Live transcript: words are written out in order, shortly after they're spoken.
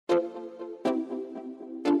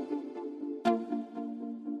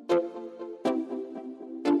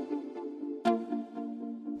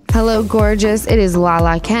Hello, gorgeous. It is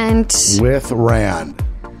Lala Kent. With Rand.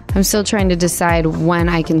 I'm still trying to decide when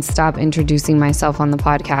I can stop introducing myself on the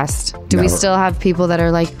podcast. Do Never. we still have people that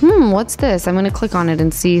are like, what's this? I'm going to click on it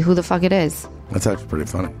and see who the fuck it is. That's actually pretty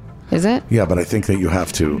funny. Is it? Yeah, but I think that you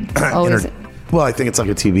have to... Is it? Well, I think it's like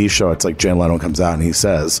a TV show. It's like Jay Leno comes out and he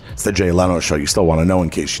says, it's the Jay Leno show. You still want to know in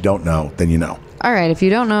case you don't know, then you know. All right. If you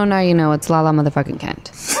don't know, now you know. It's Lala motherfucking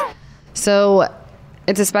Kent. So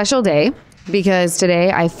it's a special day because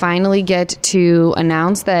today I finally get to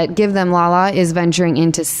announce that Give Them Lala is venturing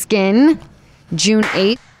into skin. June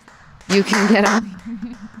 8th. You can get on...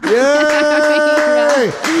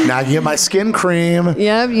 Yay! Now I can get my skin cream.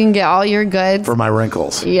 Yep, you can get all your goods. For my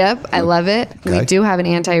wrinkles. Yep, I love it. Okay. We do have an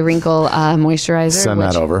anti-wrinkle moisturizer. Send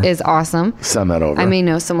that over. Is awesome. Send that over. I may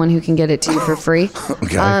know someone who can get it to you for free.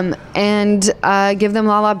 Okay. And Give Them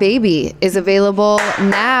Lala Baby is available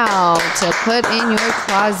now to put in your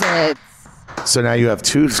closet. So now you have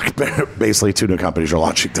basically two new companies you're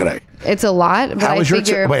launching today. It's a lot, but How I was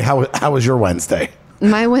figure... how was your Wednesday?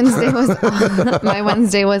 My Wednesday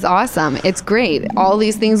was awesome. It's great. All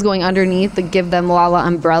these things going underneath the Give Them Lala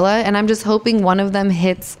umbrella, and I'm just hoping one of them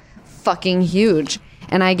hits fucking huge,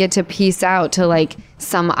 and I get to peace out to like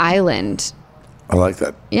some island. I like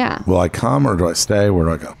that. Yeah. Will I come or do I stay? Where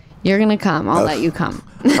do I go? You're gonna come. I'll let you come.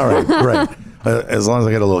 All right, great. As long as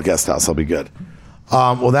I get a little guest house, I'll be good.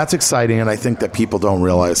 Well, that's exciting, and I think that people don't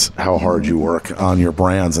realize how hard you work on your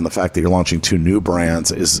brands, and the fact that you're launching two new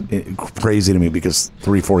brands is crazy to me because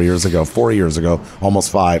 4 years ago, almost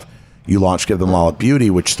 5, you launched Give Them Lala Beauty,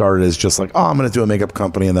 which started as just like, I'm going to do a makeup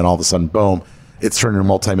company, and then all of a sudden, boom, it's turned into a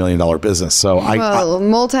multi-million-dollar business. So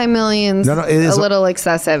multi-millions, it is a little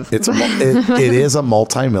excessive. it is a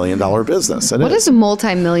multi-million-dollar business. What does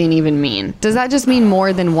multi-million even mean? Does that just mean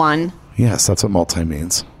more than one? Yes, that's what multi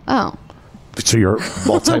means. Oh. So you're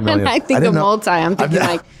multi-million. When I think of multi, I'm thinking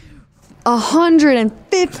like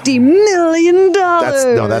 $150 million.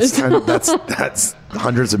 That's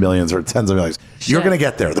hundreds of millions or tens of millions. You're going to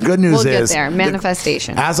get there. The good news we'll is get there.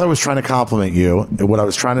 Manifestation. As I was trying to compliment you, what I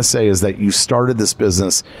was trying to say is that you started this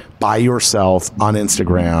business by yourself on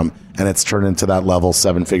Instagram, and it's turned into that level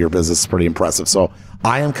 7-figure business. It's pretty impressive. So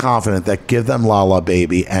I am confident that Give Them Lala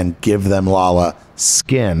Baby and Give Them Lala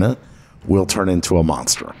Skin will turn into a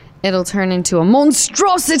monster. It'll turn into a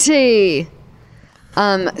monstrosity.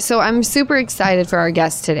 So I'm super excited for our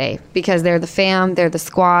guests today because they're the fam, they're the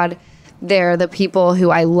squad, they're the people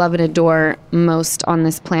who I love and adore most on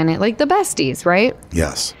this planet, like the besties, right?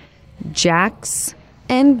 Yes. Jax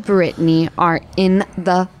and Brittany are in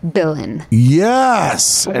the building.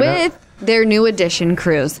 Yes. With their new addition,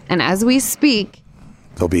 Cruz. And as we speak,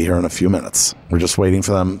 they'll be here in a few minutes. We're just waiting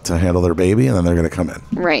for them to handle their baby, and then they're going to come in.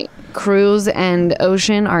 Right. Cruz and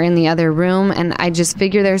Ocean are in the other room, and I just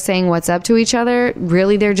figure they're saying what's up to each other.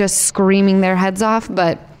 Really, they're just screaming their heads off,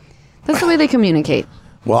 but that's the way they communicate.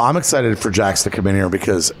 Well, I'm excited for Jax to come in here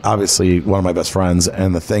because obviously one of my best friends,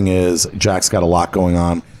 and the thing is, Jax got a lot going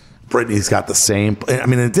on. Brittany's got the same. I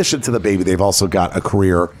mean, in addition to the baby, they've also got a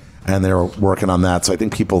career, and they're working on that. So I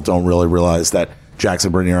think people don't really realize that Jax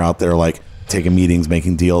and Brittany are out there like taking meetings,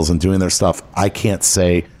 making deals, and doing their stuff. I can't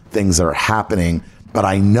say things that are happening, but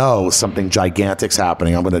I know something gigantic's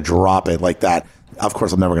happening. I'm going to drop it like that. Of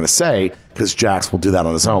course, I'm never going to say because Jax will do that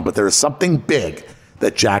on his own. But there is something big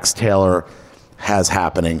that Jax Taylor has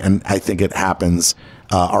happening, and I think it happens.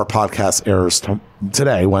 Our podcast airs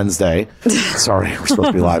today, Wednesday. Sorry, we're supposed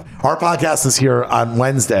to be live. Our podcast is here on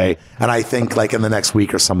Wednesday, and I think like in the next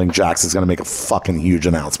week or something, Jax is going to make a fucking huge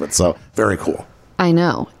announcement. So very cool. I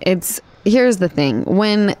know. Here's the thing.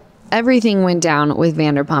 When everything went down with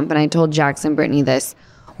Vanderpump, and I told Jax and Brittany this,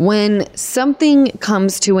 when something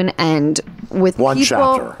comes to an end with one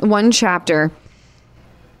chapter,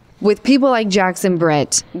 with people like Jax and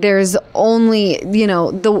Britt, there's only,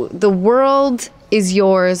 the world is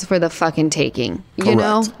yours for the fucking taking. You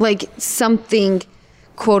know? Like something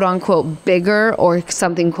quote unquote bigger or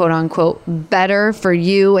something quote unquote better for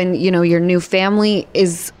you and your new family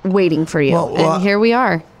is waiting for you. And here we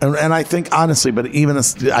are. And I think honestly, but even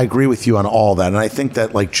I agree with you on all that. And I think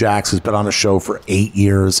that like Jax has been on a show for 8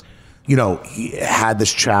 years. He had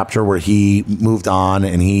this chapter where he moved on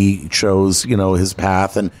and he chose, his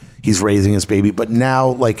path and he's raising his baby. But now,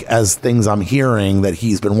 like as things I'm hearing that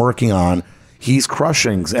he's been working on, he's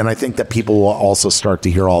crushing. And I think that people will also start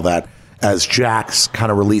to hear all that as Jax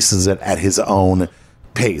kind of releases it at his own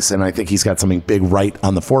pace. And I think he's got something big right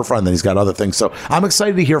on the forefront, and then he's got other things. So I'm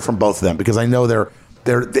excited to hear from both of them because I know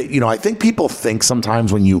they I think people think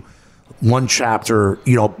sometimes when one chapter,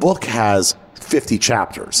 a book has 50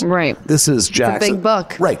 chapters. Right. This is Jax. It's a big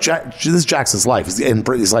book. Right. This is Jax's life. In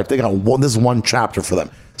Brittany's life, this is one chapter for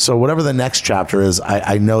them. So whatever the next chapter is,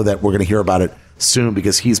 I know that we're going to hear about it soon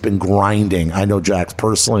because he's been grinding. I know Jax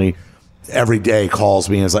personally every day calls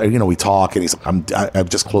me and is like, we talk and he's like, I've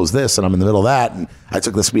just closed this and I'm in the middle of that. And I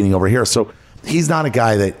took this meeting over here. So he's not a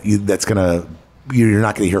guy that's going to, you're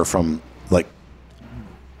not going to hear from like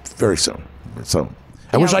very soon. So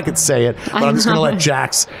I wish I could say it, but I'm just going to let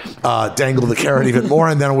Jax dangle the carrot even more.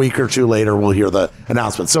 And then a week or two later, we'll hear the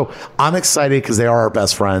announcement. So I'm excited because they are our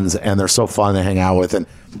best friends and they're so fun to hang out with. And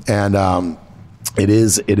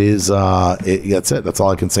that's it. That's all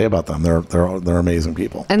I can say about them. They're amazing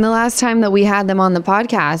people. And the last time that we had them on the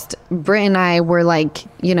podcast, Britt and I were like,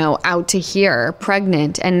 out to here,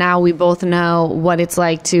 pregnant. And now we both know what it's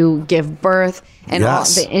like to give birth and all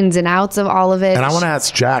the ins and outs of all of it. And I want to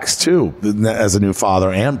ask Jax too, as a new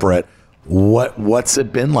father, and Britt, what's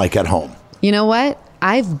it been like at home? You know what?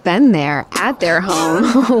 I've been there at their home.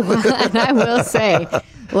 And I will say,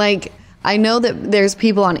 I know that there's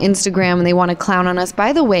people on Instagram and they want to clown on us.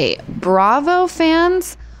 By the way, Bravo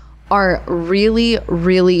fans are really,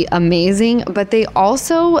 really amazing, but they're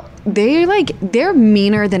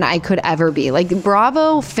meaner than I could ever be.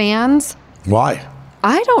 Bravo fans. Why?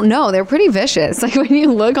 I don't know. They're pretty vicious. When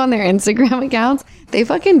you look on their Instagram accounts, they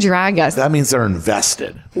fucking drag us. That means they're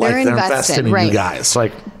invested. They're invested in you guys.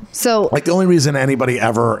 The only reason anybody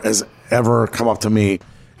has ever come up to me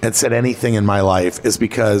and said anything in my life is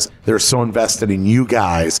because they're so invested in you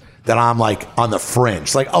guys that I'm on the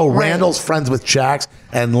fringe. Randall's friends with Jax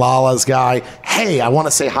and Lala's guy. Hey, I want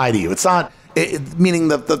to say hi to you. It's not meaning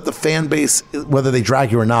the fan base, whether they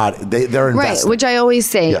drag you or not, they're invested. Right, which I always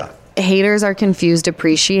say. Yeah. Haters are confused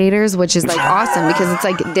appreciators, which is awesome because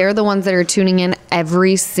it's they're the ones that are tuning in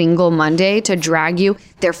every single Monday to drag you.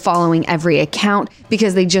 They're following every account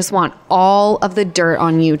because they just want all of the dirt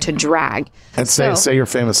on you to drag. And say your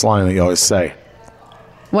famous line that you always say.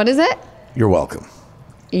 What is it? You're welcome.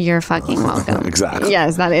 You're fucking welcome. Exactly.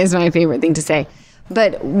 Yes, that is my favorite thing to say.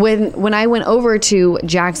 But when I went over to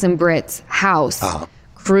Jax and Britt's house,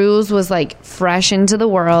 Cruz was fresh into the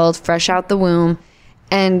world, fresh out the womb.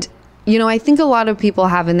 And I think a lot of people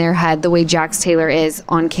have in their head the way Jax Taylor is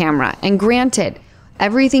on camera. And granted,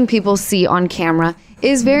 everything people see on camera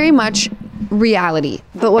is very much reality.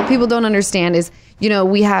 But what people don't understand is,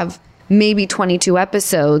 we have maybe 22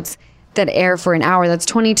 episodes that air for an hour. That's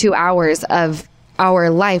 22 hours of our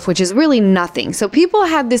life, which is really nothing. So people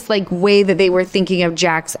had this way that they were thinking of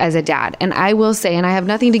Jax as a dad. And I will say, and I have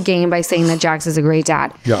nothing to gain by saying that Jax is a great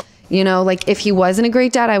dad. Yeah. If he wasn't a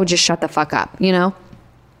great dad, I would just shut the fuck up,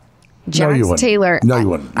 Jax Taylor. No, you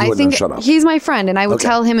wouldn't. I think shut up. He's my friend, and I would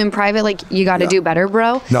tell him in private, you got to do better,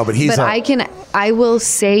 bro. No, but I will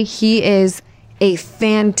say he is a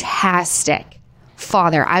fantastic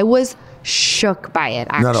father. I was shook by it,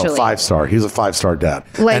 actually. No, 5-star. He's a 5-star dad.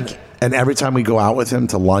 And every time we go out with him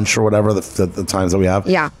to lunch or whatever, the times that we have,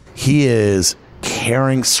 he is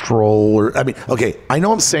carrying stroller. I mean, okay, I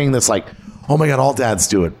know I'm saying this oh my God, all dads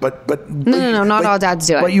do it, but no, not all dads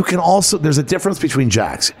do it. But you can also, there's a difference between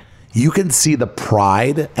Jax. You can see the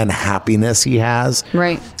pride and happiness he has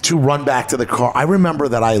to run back to the car. I remember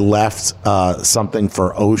that I left something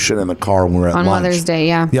for Ocean in the car when we were at lunch. On Mother's Day,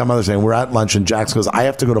 yeah. Yeah, Mother's Day. We're at lunch and Jax goes, I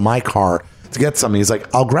have to go to my car to get something. He's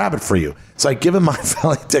like, I'll grab it for you. So I give him my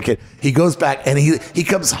valet ticket. He goes back and he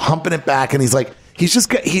comes humping it back and he's like, he's just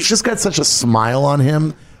got such a smile on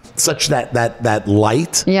him, such that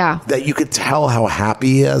light that you could tell how happy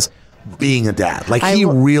he is being a dad. He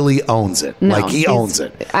really owns it. No, he owns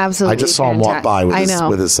it. Absolutely. I just saw him walk by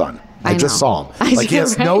with his son. I just saw him. He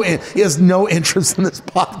has no interest in this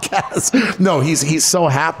podcast. No, he's so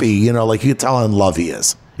happy, you can tell how in love he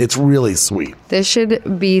is. It's really sweet. This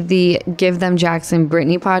should be the Give Them Jax and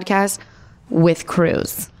Brittany podcast with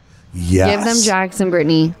Cruz. Yes. Give Them Jax and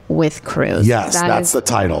Brittany with Cruz. Yes, that's the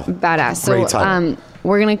title. Badass. Great title.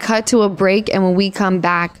 We're going to cut to a break, and when we come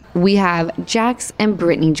back, we have Jax and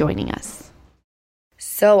Brittany joining us.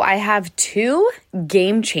 So I have 2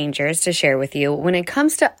 game changers to share with you when it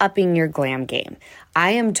comes to upping your glam game.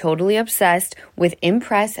 I am totally obsessed with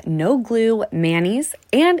Impress No Glue Manis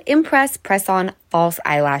and Impress Press-On False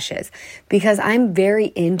Eyelashes because I'm very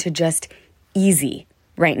into just easy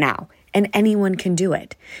right now, and anyone can do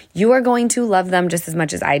it. You are going to love them just as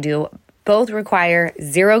much as I do. Both require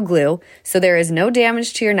 0 glue, so there is no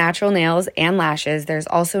damage to your natural nails and lashes. There's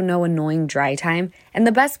also no annoying dry time. And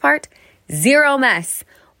the best part, 0 mess.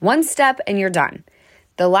 1 step and you're done.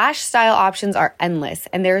 The lash style options are endless,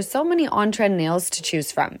 and there are so many on-trend nails to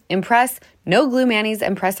choose from. Impress, No Glue Manis,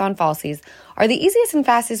 and Press-On Falsies are the easiest and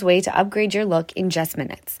fastest way to upgrade your look in just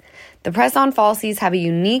minutes. The Press-On Falsies have a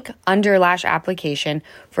unique under lash application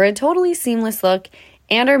for a totally seamless look,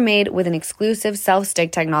 and are made with an exclusive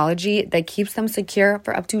self-stick technology that keeps them secure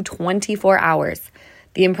for up to 24 hours.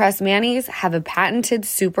 The Impress Manis have a patented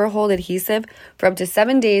super hold adhesive for up to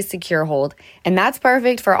 7 days secure hold, and that's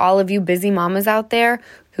perfect for all of you busy mamas out there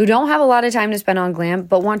who don't have a lot of time to spend on glam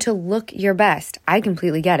but want to look your best. I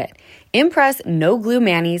completely get it. Impress No Glue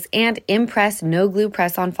Manis and Impress No Glue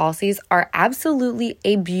Press-On Falsies are absolutely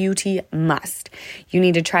a beauty must. You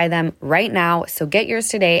need to try them right now, so get yours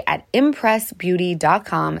today at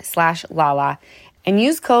impressbeauty.com/Lala and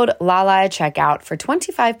use code LALA at checkout for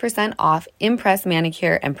 25% off Impress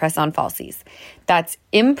Manicure and Press-On Falsies. That's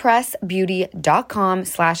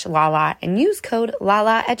impressbeauty.com/Lala and use code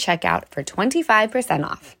LALA at checkout for 25%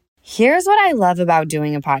 off. Here's what I love about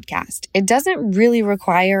doing a podcast. It doesn't really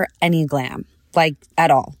require any glam, like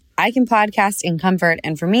at all. I can podcast in comfort,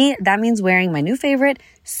 and for me, that means wearing my new favorite,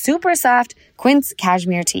 super soft Quince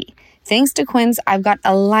cashmere tee. Thanks to Quince, I've got a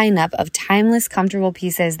lineup of timeless, comfortable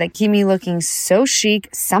pieces that keep me looking so chic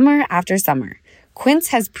summer after summer. Quince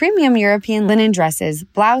has premium European linen dresses,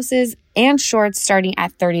 blouses, and shorts starting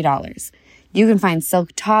at $30. You can find silk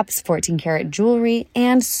tops, 14-karat jewelry,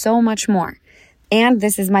 and so much more. And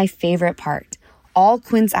this is my favorite part. All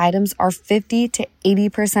Quince items are 50 to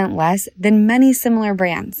 80% less than many similar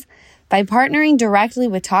brands. By partnering directly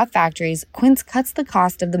with top factories, Quince cuts the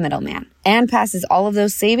cost of the middleman and passes all of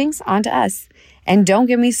those savings on to us. And don't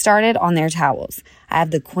get me started on their towels. I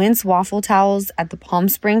have the Quince waffle towels at the Palm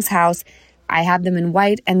Springs house. I have them in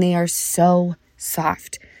white, and they are so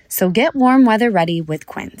soft. So get warm weather ready with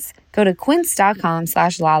Quince. Go to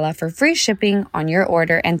quince.com/Lala for free shipping on your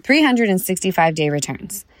order and 365-day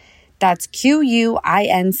returns. That's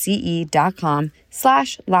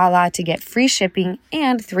QUINCE.com/Lala to get free shipping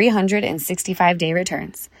and 365-day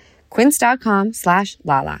returns.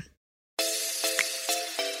 Quince.com/Lala.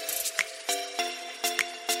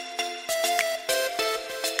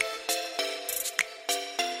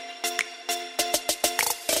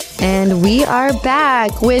 And we are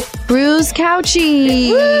back with Cruz,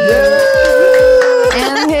 Cauchi,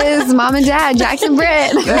 and his mom and dad, Jackson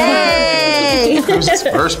Britt. Hey! Cruz's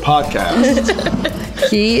first podcast.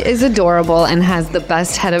 He is adorable and has the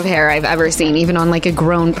best head of hair I've ever seen, even on like a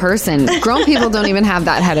grown person. Grown people don't even have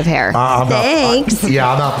that head of hair. Thanks. I'm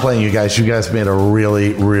not playing you guys. You guys made a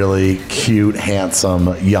really, really cute,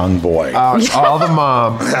 handsome young boy. All the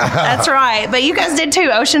mom. That's right. But you guys did too.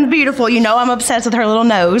 Ocean's beautiful. You know I'm obsessed with her little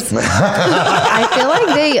nose. I feel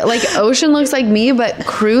like Ocean looks like me, but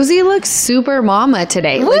Cruzy looks super mama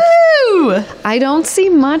today. Woo! I don't see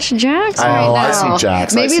much Jax right now. I see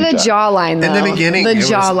Jax. Maybe the jawline, though. In the beginning, the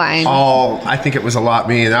jawline. I think it was a lot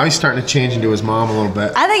me. And now he's starting to change into his mom a little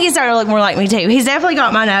bit. I think he's starting to look more like me too. He's definitely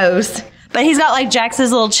got my nose. But he's got like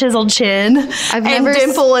Jax's little chiseled chin and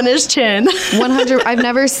dimple in his chin. 100. I've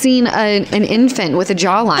never seen an infant with a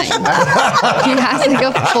jawline. He has like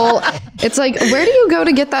a full. It's like, where do you go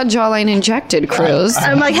to get that jawline injected, Cruz?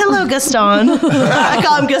 I'm like, hello, Gaston. I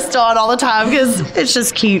call him Gaston all the time because it's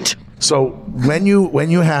just cute. So when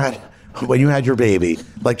you had your baby,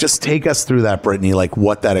 like, just take us through that, Brittany, like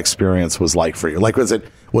what that experience was like for you. Like, was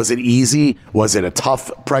it easy? Was it a tough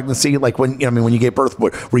pregnancy? Like, when you gave birth,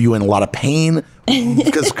 were you in a lot of pain?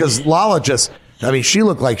 Because Lala she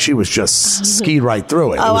looked like she was just skied right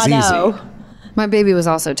through it. It was easy. My baby was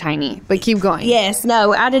also tiny, but keep going. Yes,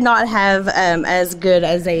 no, I did not have as good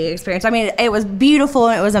as a experience. I mean, it was beautiful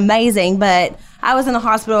and it was amazing, but I was in the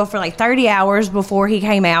hospital for like 30 hours before he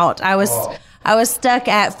came out. I was stuck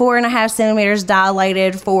at 4.5 centimeters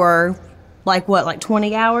dilated for like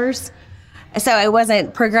 20 hours. So it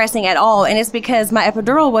wasn't progressing at all. And it's because my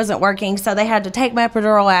epidural wasn't working. So they had to take my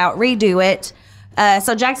epidural out, redo it.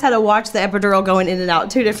 So Jax had to watch the epidural going in and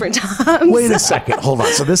out 2 different times. Wait a second. Hold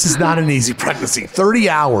on. So this is not an easy pregnancy. 30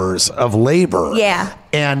 hours of labor. Yeah.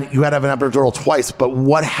 And you had to have an epidural twice. But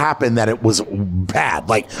what happened that it was bad?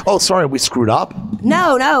 Like, oh, sorry, we screwed up?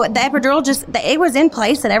 No. The epidural it was in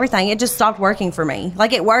place and everything. It just stopped working for me.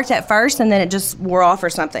 Like, it worked at first and then it just wore off or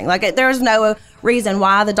something. Like, there was no reason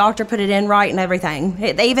why. The doctor put it in right and everything.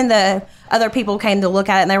 Even the other people came to look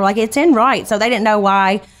at it and they were like, it's in right. So they didn't know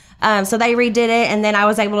why. So they redid it, and then I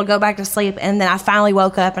was able to go back to sleep, and then I finally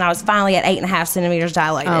woke up, and I was finally at 8.5 centimeters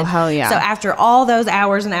dilated. Oh, hell yeah. So after all those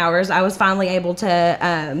hours and hours, I was finally able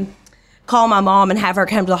to call my mom and have her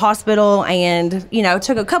come to the hospital, and, it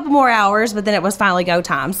took a couple more hours, but then it was finally go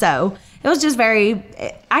time. So it was just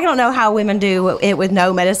I don't know how women do it with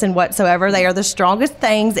no medicine whatsoever. They are the strongest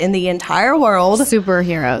things in the entire world.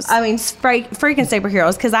 Superheroes. I mean, freaking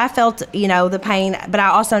superheroes, because I felt, the pain, but I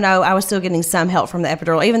also know I was still getting some help from the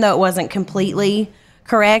epidural, even though it wasn't completely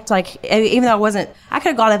correct. Like, even though I could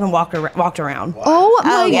have got up and walked around. Oh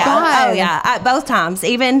my God. Oh yeah. Both times.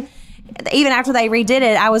 Even after they redid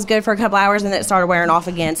it, I was good for a couple hours and then it started wearing off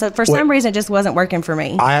again. So for some reason, it just wasn't working for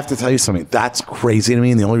me. I have to tell you something. That's crazy to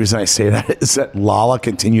me. And the only reason I say that is that Lala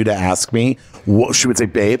continued to ask me, she would say,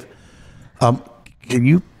 babe, can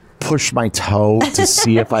you push my toe to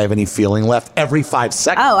see if I have any feeling left every 5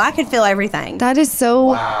 seconds? Oh, I could feel everything. That is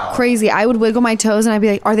so crazy. I would wiggle my toes and I'd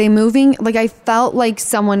be like, are they moving? Like, I felt like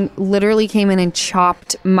someone literally came in and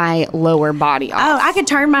chopped my lower body off. Oh, I could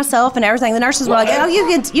turn myself and everything. The nurses were like, oh,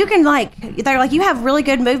 you can like, they're like, you have really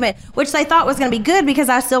good movement, which they thought was going to be good because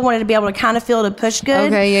I still wanted to be able to kind of feel to push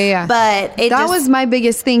good. Okay, yeah. But that was my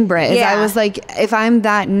biggest thing, Britt, is I was like, if I'm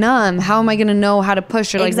that numb, how am I going to know how to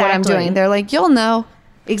push or like what I'm doing? They're like, you'll know.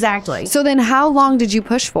 Exactly. So then how long did you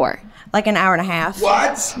push for? Like an hour and a half.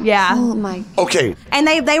 What? Yeah. Oh my. Okay. And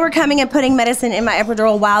they were coming and putting medicine in my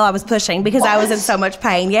epidural while I was pushing because I was in so much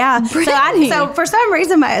pain. Yeah. So for some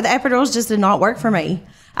reason the epidurals just did not work for me.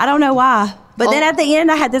 I don't know why. But then at the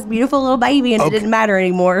end I had this beautiful little baby and it didn't matter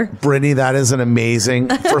anymore. Brittany, that is an amazing.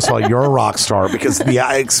 First of all, you're a rock star because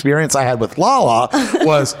the experience I had with Lala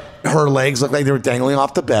was her legs looked like they were dangling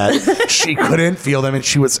off the bed. She couldn't feel them. And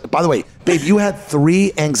she was, by the way, babe, you had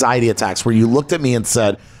 3 anxiety attacks where you looked at me and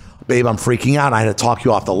said, babe, I'm freaking out. I had to talk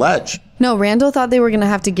you off the ledge. No, Randall thought they were going to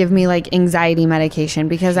have to give me like anxiety medication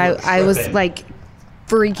because I was like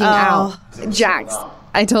freaking out. Jax,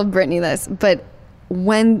 I told Brittany this, but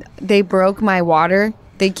when they broke my water,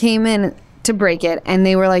 they came in to break it and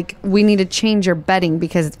they were like, we need to change your bedding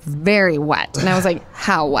because it's very wet. And I was like,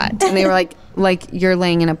 how wet? And they were like you're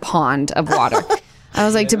laying in a pond of water. I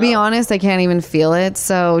was like, to be honest, I can't even feel it,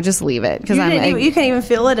 so just leave it. Because you can't even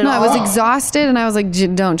feel it at all. I was exhausted, and I was like,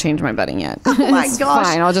 don't change my bedding yet. Oh my gosh.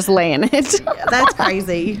 Fine, I'll just lay in it. That's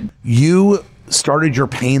crazy. You started your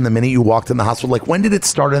pain the minute you walked in the hospital. Like, when did it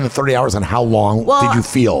start in the 30 hours, and how long did you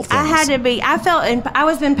feel things? I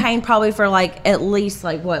was in pain probably for like at least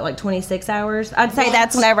like 26 hours. I'd say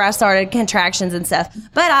that's whenever I started contractions and stuff.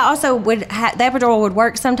 But I also the epidural would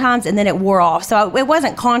work sometimes, and then it wore off, so it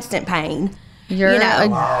wasn't constant pain. You're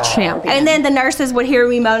a champion. And then the nurses would hear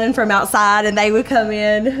me moaning from outside, and they would come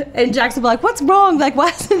in, and Jackson would be like, what's wrong? Like, why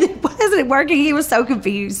isn't it working? He was so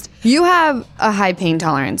confused. You have a high pain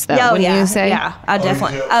tolerance, though, you say? Yeah, I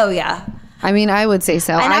definitely. Oh, yeah. I mean, I would say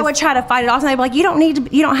so. And I would try to fight it off, and they'd be like, you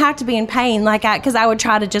don't have to be in pain. Like, because I would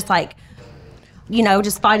try to just like,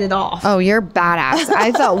 just fight it off. Oh, you're badass.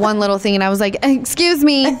 I felt one little thing and I was like, excuse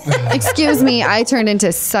me. I turned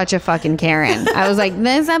into such a fucking Karen. I was like,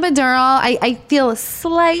 this epidural, I feel a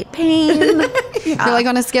slight pain. They're like,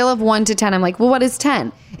 on a scale of 1 to 10. I'm like, well, what is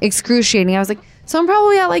 10? Excruciating. I was like, so I'm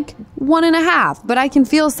probably at like 1.5, but I can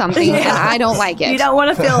feel something and I don't like it. You don't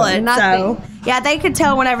want to feel it. Nothing. So, yeah, they could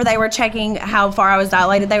tell whenever they were checking how far I was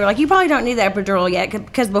dilated. They were like, you probably don't need the epidural yet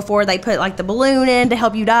because before they put like the balloon in to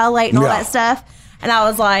help you dilate and all that stuff. And I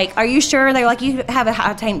was like, are you sure? They were like, you have a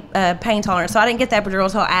high pain tolerance. So I didn't get the epidural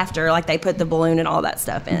until after, like, they put the balloon and all that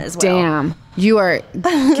stuff in as well. Damn. You are...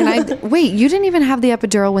 Wait, you didn't even have the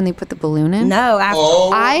epidural when they put the balloon in? No.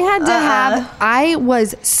 I had to have... I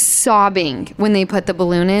was sobbing when they put the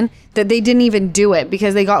balloon in that they didn't even do it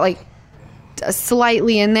because they got, like,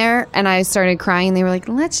 slightly in there and I started crying. They were like,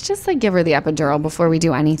 let's just, like, give her the epidural before we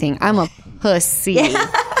do anything. I'm a pussy.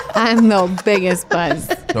 Yeah. I'm the biggest buzz.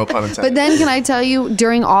 No pun intended. But then can I tell you,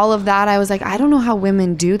 during all of that, I was like, I don't know how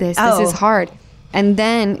women do this. This is hard. And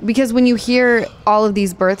then, because when you hear all of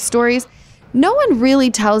these birth stories, no one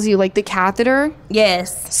really tells you, like, the catheter.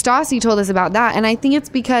 Yes. Stassi told us about that. And I think it's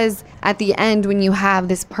because at the end, when you have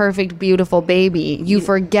this perfect, beautiful baby, you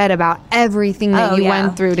forget about everything that you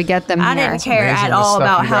went through to get them here. I didn't care at all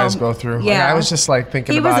about how you guys go through. Yeah. Like, I was just like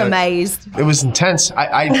thinking about it. He was amazed. It was intense.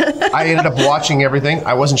 I ended up watching everything.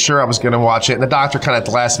 I wasn't sure I was going to watch it. And the doctor kind of at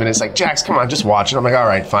the last minute is like, Jax, come on, just watch it. I'm like, all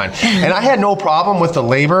right, fine. And I had no problem with the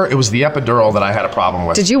labor. It was the epidural that I had a problem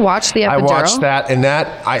with. Did you watch the epidural? I watched that, and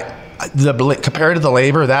compared to the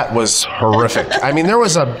labor, that was horrific. I mean, there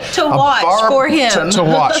was to watch for him. To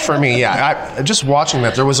watch for me, yeah. Just watching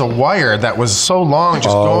that, there was a wire that was so long, just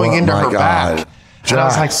going into her back. And I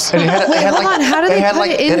was like, and hold on, how did they put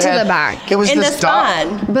it into the back? It was in this the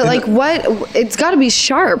spine. But like, what? It's got to be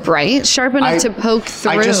sharp, right? Sharp enough to poke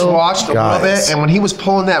through. I just watched a little bit, and when he was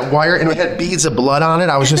pulling that wire and it had beads of blood on it,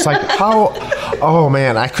 I was just like, how? Oh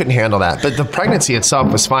man, I couldn't handle that. But the pregnancy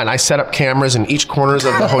itself was fine. I set up cameras in each corners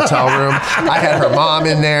of the hotel room. I had her mom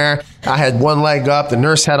in there. I had one leg up. The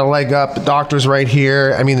nurse had a leg up. The doctor's right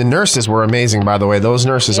here. I mean, the nurses were amazing, by the way. Those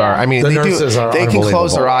nurses are. I mean, they can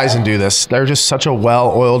close their eyes and do this. They're just such a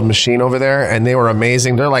well-oiled machine over there, and they were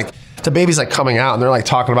amazing. They're like, the baby's like coming out and they're like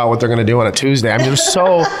talking about what they're going to do on a Tuesday. I mean, they're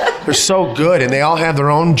so good, and they all have their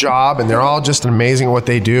own job, and they're all just amazing at what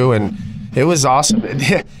they do. And it was awesome.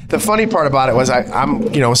 The funny part about it was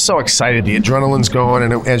I'm so excited. The adrenaline's going,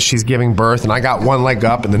 and as she's giving birth, and I got one leg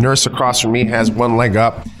up, and the nurse across from me has one leg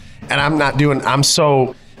up, and I'm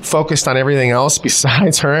so focused on everything else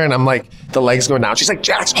besides her, and I'm like, the leg's going down. She's like,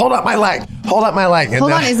 Jax, hold up my leg. And hold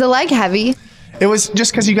on, is the leg heavy? It was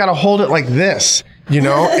just because you got to hold it like this,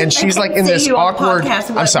 and she's like in this awkward.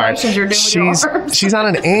 I'm sorry. She's on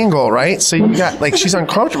an angle, right? So you got she's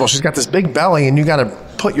uncomfortable. She's got this big belly, and you got to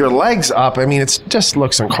put your legs up. I mean, it just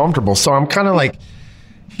looks uncomfortable. So I'm kind of like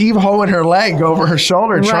heave-hoing her leg over her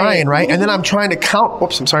shoulder, trying, right? And then I'm trying to count.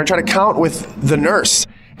 I'm trying to count with the nurse.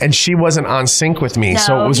 And she wasn't on sync with me,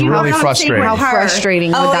 so it was really frustrating. How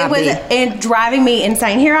frustrating would that be? It driving me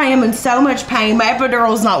insane. Here I am in so much pain. My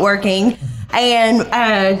epidural's not working. And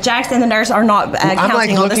Jax and the nurse are not counting. I'm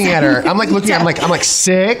like looking at her. I'm like looking. I'm like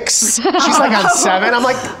 6. She's like on 7. I'm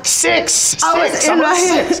like 6. I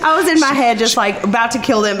was in my head, just like about to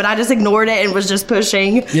kill them, but I just ignored it and was just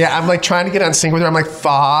pushing. Yeah, I'm like trying to get on sync with her. I'm like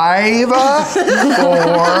 5, 4.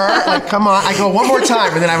 Like, come on. I go one more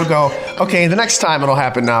time, and then I would go, okay, the next time it'll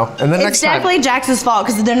happen now. And the next time. It's definitely Jax's fault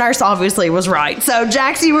because the nurse obviously was right. So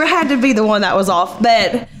Jax, you had to be the one that was off,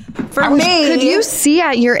 but. For me, could you see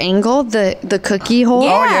at your angle the cookie hole?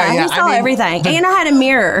 Yeah, you saw everything. And I had a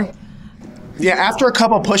mirror. Yeah, after a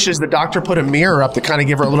couple pushes, the doctor put a mirror up to kind of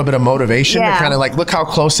give her a little bit of motivation to kind of like look how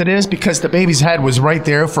close it is, because the baby's head was right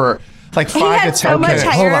there for like 5 to 10 minutes. So much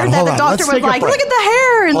hair that the doctor was like, look at the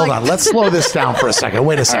hair. And hold on, let's slow this down for a second.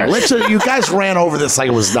 Wait a second. You guys ran over this like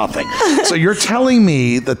it was nothing. So you're telling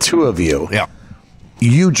me, the two of you,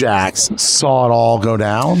 you, Jax, saw it all go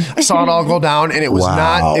down? I saw it all go down, and it was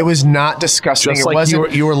not disgusting. Just it like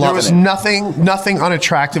wasn't. You were loving it. There was nothing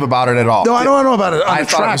unattractive about it at all. No, I don't know about it. I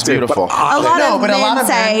thought it was beautiful. A lot of men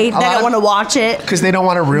say they don't want to watch it because they don't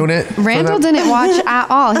want to ruin it. Randall didn't watch at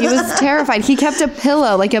all. He was terrified. He kept a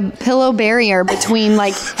pillow, like a pillow barrier between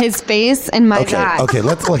like his face and my back. Okay,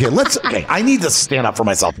 let's. I need to stand up for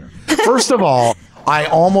myself here. First of all, I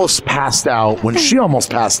almost passed out when she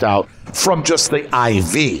almost passed out from just the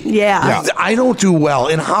IV. Yeah. I don't do well.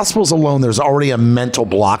 In hospitals alone, there's already a mental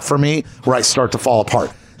block for me where I start to fall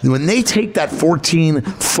apart. When they take that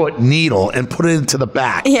 14-foot needle and put it into the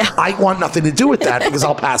back, I want nothing to do with that because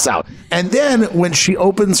I'll pass out. And then when she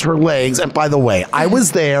opens her legs, and by the way, I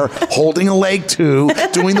was there holding a leg too,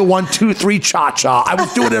 doing the 1, 2, 3 cha-cha. I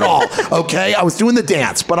was doing it all, okay? I was doing the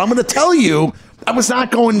dance. But I'm going to tell you, I was not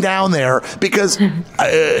going down there because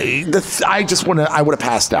I would have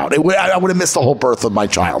passed out. I would have missed the whole birth of my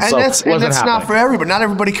child. And that's not for everybody. Not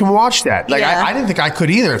everybody can watch that. Like I didn't think I could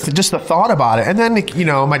either. Just the thought about it. And then,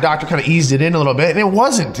 my doctor kind of eased it in a little bit,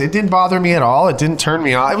 and it didn't bother me at all. It didn't turn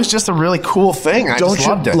me off. It was just a really cool thing. I just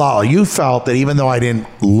loved it. Lala, you felt that even though I didn't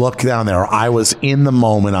look down there, I was in the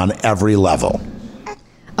moment on every level.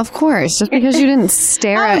 Of course, just because you didn't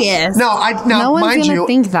stare at yes. No one's gonna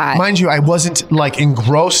think that. Mind you, I wasn't like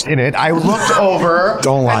engrossed in it. I looked over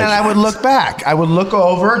Don't lie. And then I would look back. I would look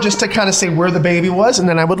over just to kind of say where the baby was, and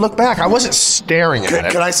then I would look back. I wasn't staring at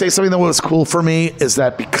it. Can I say something that was cool for me is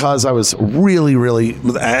that because I was really, really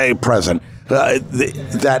present, that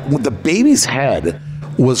the baby's head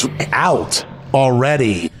was out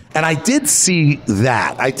already. And I did see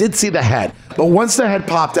that. I did see the head. But once the head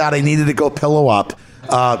popped out, I needed to go pillow up.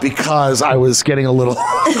 Because I was getting a little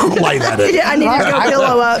lightheaded. I needed to go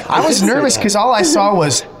pillow up. I was nervous because all I saw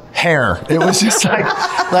was hair. It was just like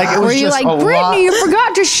it was. Were you just like, Brittany, you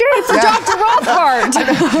forgot to shave for Dr. Rothbard?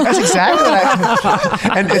 That's exactly what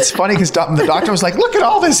I. And it's funny because the doctor was like, "Look at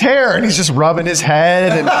all this hair," and he's just rubbing his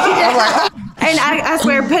head, and I'm like. And I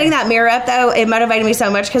swear, putting that mirror up, though, it motivated me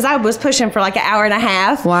so much because I was pushing for like an hour and a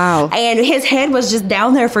half. Wow. And his head was just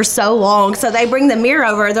down there for so long. So they bring the mirror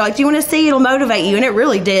over. They're like, do you want to see? It'll motivate you. And it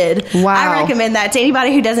really did. Wow. I recommend that to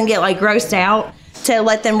anybody who doesn't get like grossed out, to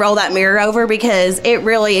let them roll that mirror over, because it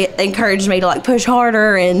really encouraged me to like push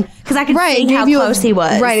harder, and because I could see how close he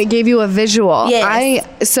was. Right. It gave you a visual.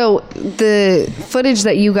 Yes. So the footage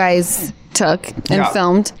that you guys took and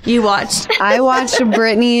filmed. You watched. I watched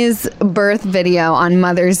Brittany's birth video on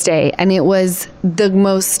Mother's Day, and it was the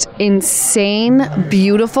most insane,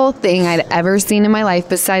 beautiful thing I'd ever seen in my life,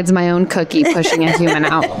 besides my own cookie pushing a human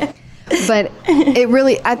out. But it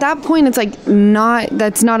really, at that point, it's like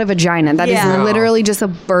that's not a vagina. That is literally just a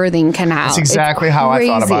birthing canal. That's exactly how I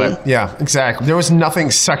thought about it. Yeah, exactly. There was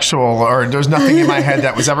nothing sexual or there was nothing in my head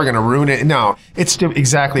that was ever going to ruin it. No, it's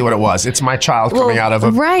exactly what it was. It's my child coming out of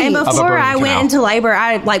a right. And before I went into labor,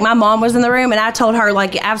 my mom was in the room and I told her,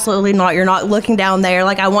 like, absolutely not. You're not looking down there.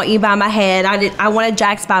 Like, I want you by my head. I wanted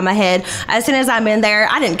Jax by my head. As soon as I'm in there,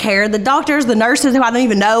 I didn't care. The doctors, the nurses who I don't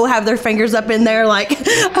even know have their fingers up in there. Like,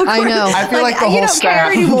 I know. I feel like the whole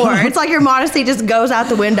staff. You don't care anymore. It's like your modesty just goes out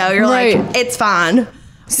the window. You're like, it's fine.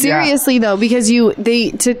 Seriously though, because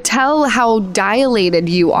to tell how dilated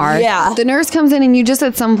you are, the nurse comes in and you just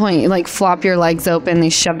at some point like flop your legs open, they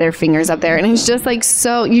shove their fingers up there, and it's just like,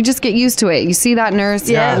 so you just get used to it. You see that nurse,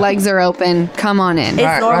 legs are open, come on in.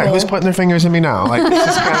 It's normal. Right. Who's putting their fingers in me now? Like, it's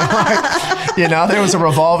just kind of like, there was a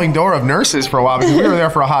revolving door of nurses for a while because we were there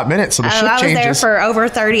for a hot minute, so the shift changes. I was there for over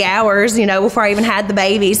 30 hours, before I even had the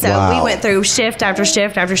baby, so we went through shift after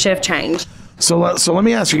shift after shift change. So let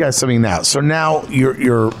me ask you guys something now. So now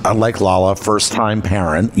you're like Lala, first time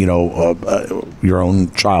parent, your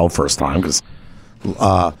own child first time, because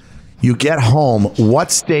you get home.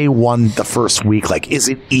 What's day one, the first week like? Is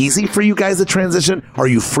it easy for you guys to transition? Are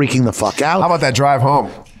you freaking the fuck out? How about that drive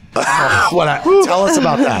home? Tell us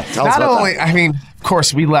about that. Of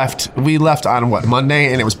course, we left on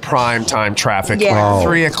Monday, and it was prime time traffic. Yeah.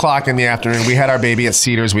 3 o'clock in the afternoon. We had our baby at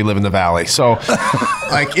Cedars. We live in the Valley. So,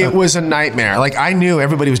 it was a nightmare. I knew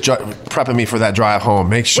everybody was prepping me for that drive home.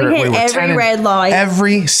 Make sure we hit every red light.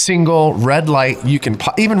 Every single red light you can,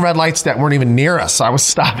 even red lights that weren't even near us, I was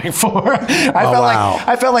stopping for.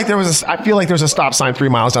 I feel like there was a stop sign 3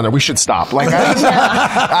 miles down there. We should stop.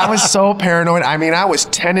 I was so paranoid. I was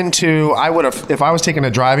 10-2. I would have, if I was taking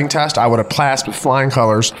a driving test, I would have passed with flying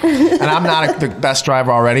colors. And I'm not the best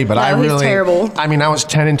driver already, but he's terrible. I was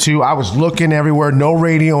 10-2. I was looking everywhere, no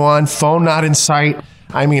radio on, phone not in sight.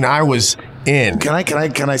 I was in. Can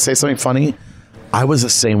I say something funny? I was the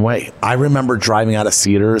same way. I remember driving out of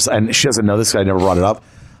Cedars, and she doesn't know this because I never brought it up.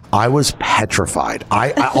 I was petrified.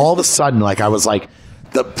 I all of a sudden, I was like,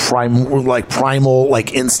 the primal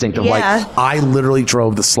instinct of I literally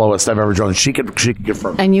drove the slowest I've ever driven. She could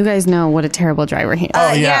confirm. And you guys know what a terrible driver he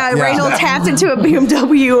is. Rachel tapped into a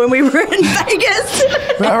BMW when we were in Vegas.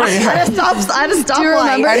 At a stop Do you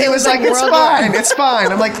remember? And he was like, it's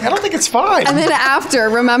fine. I'm like, I don't think it's fine. And then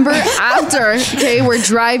after, we're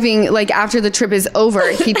driving, after the trip is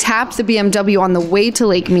over, he tapped the BMW on the way to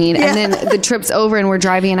Lake Mead, and then the trip's over and we're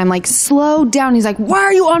driving, and I'm like, slow down. He's like, why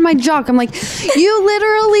are you on my jock? I'm like, you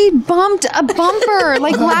literally bumped a bumper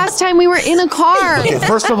last time we were in a car. Okay,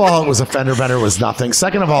 first of all, it was a fender bender. It was nothing.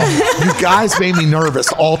 Second of all, you guys made me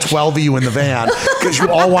nervous, all 12 of you in the van, because you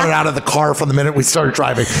all wanted out of the car from the minute we started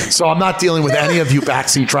driving. So I'm not dealing with any of you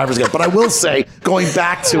backseat drivers again. But I will say, going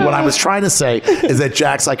back to what I was trying to say, is that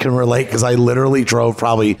Jax, I can relate, because I literally drove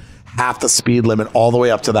probably half the speed limit all the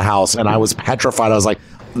way up to the house, and I was petrified. I was like,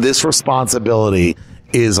 this responsibility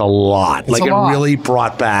is a lot. It really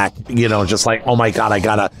brought back, just like, oh my God, I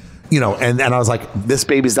gotta, and I was like, this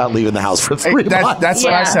baby's not leaving the house for 3 months. That's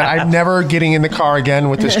what I said. I'm never getting in the car again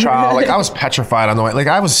with this child. I was petrified on the way.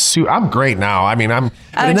 I'm great now. I'm in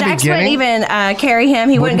the Jax beginning. Wouldn't even carry him.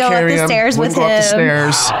 He wouldn't go up the stairs with him.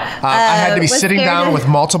 I had to be sitting down with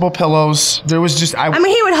multiple pillows. There was just,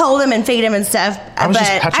 he would hold him and feed him and stuff. I was just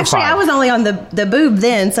petrified. Actually, I was only on the boob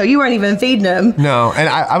then, so you weren't even feeding him. No, and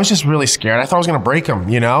I was just really scared. I thought I was going to break him,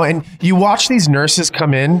 And you watch these nurses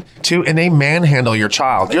come in too, and they manhandle your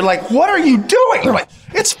child. You're like, what are you doing? They're like,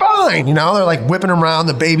 it's fine. They're like whipping him around.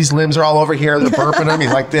 The baby's limbs are all over here. They're burping him.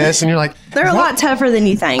 He's like this. And you're like, they're a lot tougher than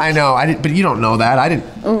you think. I know. But you don't know that. I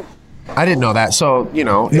didn't know that. So,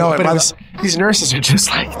 these nurses are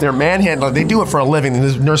just they're manhandling. They do it for a living.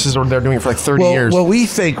 These nurses they're doing it for 30 years. Well, we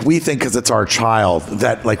think because it's our child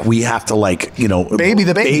that we have to baby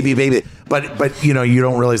the baby. But you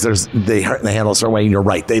don't realize they handle a certain way, and you're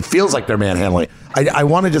right. It feels like they're manhandling. I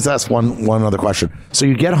want to just ask one other question. So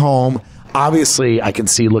you get home. Obviously, I can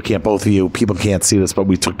see looking at both of you. People can't see this, but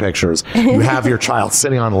we took pictures. You have your child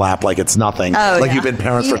sitting on the lap like it's nothing. You've been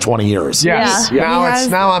parents for 20 years. Yes. Yeah.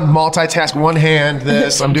 Now I'm multitasking. One hand,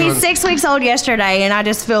 this. I'm doing. He's 6 weeks old yesterday, and I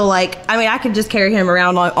just feel like I could just carry him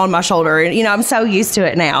around on my shoulder. And, I'm so used to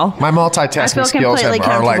it now. My multitasking skills are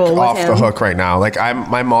off the hook right now.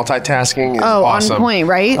 My multitasking is awesome. On point,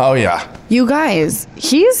 right? Oh, yeah. You guys,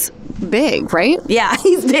 he's big, right? Yeah,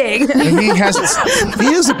 he's big. And he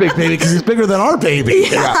is a big baby because he's bigger than our baby.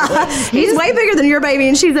 Yeah. He's way bigger than your baby,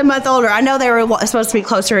 and she's a month older. I know they were supposed to be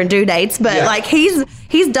closer in due dates, but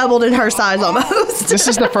he's doubled in her size almost. This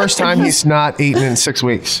is the first time he's not eaten in 6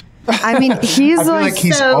 weeks. I mean, he's I feel like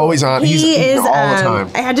he's always on. He's eating all the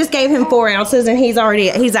time. I just gave him 4 ounces, and he's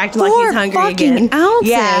acting like he's hungry again. 4 ounces.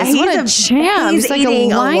 Yeah, he's a champ. He's like a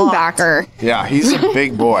linebacker. Yeah, he's a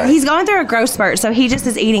big boy. He's going through a growth spurt, so he just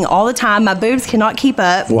is eating all the time. My boobs cannot keep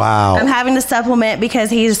up. Wow. I'm having to supplement because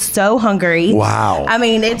he's so hungry. Wow. I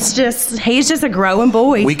mean, he's just a growing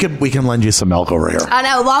boy. We can lend you some milk over here. I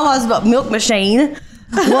know, Lala's a milk machine.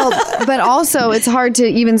 Well, but also it's hard to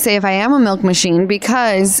even say if I am a milk machine,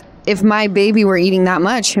 because if my baby were eating that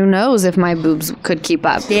much, who knows if my boobs could keep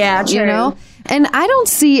up. Yeah, true. You know? And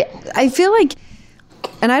I feel like,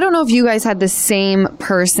 and I don't know if you guys had the same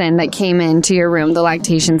person that came into your room, the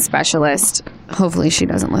lactation specialist. Hopefully she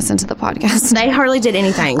doesn't listen to the podcast. They hardly did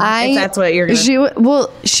anything, if that's what you're going to.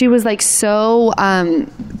 She was like so...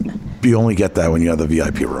 you only get that when you have the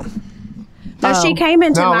VIP room. No, she came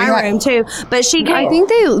into my room too, but she came. I think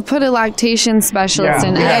they put a lactation specialist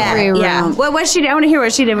in every room. Yeah. Well, what she did? I want to hear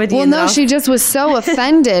what she did with you. Well, no, she just was so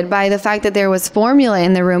offended by the fact that there was formula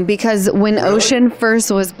in the room, because when Ocean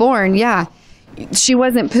first was born, she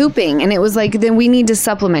wasn't pooping, and it was like, then we need to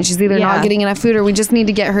supplement. She's either not getting enough food, or we just need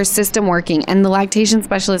to get her system working. And the lactation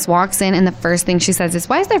specialist walks in, and the first thing she says is,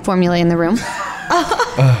 "Why is there formula in the room?"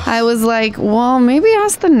 I was like, well, maybe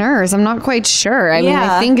ask the nurse. I'm not quite sure. I mean,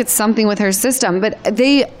 I think it's something with her system, but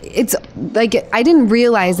it's like, I didn't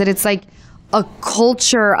realize that it's like a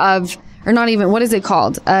culture of, or not even, what is it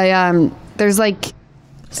called? There's like,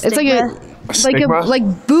 Stigma. It's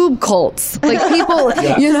like boob cults. Like people,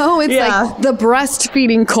 you know, it's like the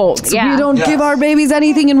breastfeeding cults. Yeah. We don't give our babies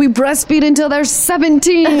anything, and we breastfeed until they're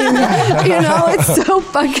 17. You know, it's so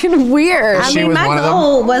fucking weird. I mean, my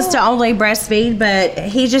goal was to only breastfeed, but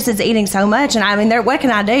he just is eating so much. And I mean, what can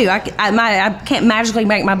I do? I can't magically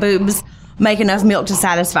make my boobs make enough milk to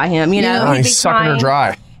satisfy him, you know? He's sucking her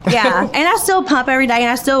dry. Yeah. And I still pump every day, and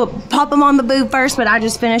I still pop him on the boob first, but I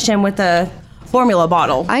just finish him with the formula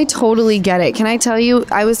bottle. I totally get it. Can I tell you,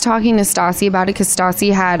 I was talking to Stassi about it, because Stassi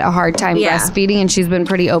had a hard time breastfeeding, and she's been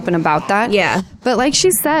pretty open about that. Yeah. But like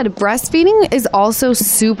she said, breastfeeding is also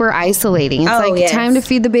super isolating. It's time to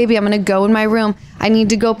feed the baby. I'm going to go in my room. I need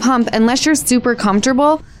to go pump. Unless you're super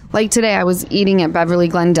comfortable. Like today, I was eating at Beverly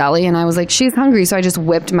Glen Deli, and I was like, she's hungry, so I just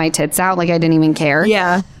whipped my tits out like I didn't even care.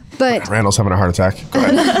 Yeah. But Randall's having a heart attack. Go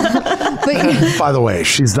ahead. By the way,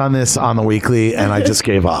 she's done this on the weekly, and I just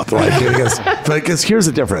gave up. Because here's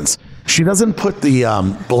the difference. She doesn't put the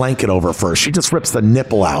blanket over first. She just rips the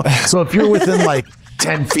nipple out. So if you're within like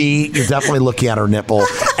 10 feet, you're definitely looking at her nipple,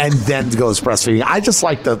 and then goes breastfeeding. I just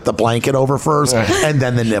like the blanket over first, and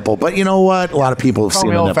then the nipple. But you know what? A lot of people have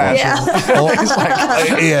seen the nipple. Yeah.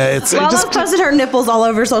 Lala's posted her nipples all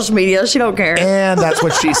over social media. She don't care. And that's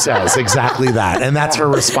what she says. Exactly that. And that's her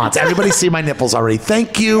response. Everybody see my nipples already.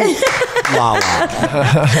 Thank you, Lala.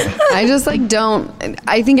 I just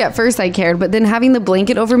I think at first I cared, but then having the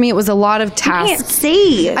blanket over me, it was a lot of tasks. You can't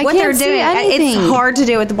see what they're doing. Anything. It's hard to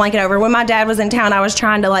do with the blanket over. When my dad was in town, I was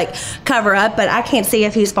trying to cover up, but I can't see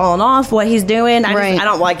if he's falling off, what he's doing. I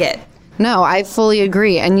don't like it. No, I fully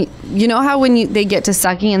agree. And you know how when they get to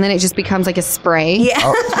sucking and then it just becomes like a spray? Yeah.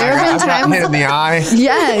 There have been times hit in the eye.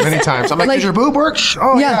 Yes. Many times. I'm like, does your boob work?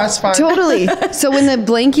 Oh, yeah, that's fine. Totally. So when the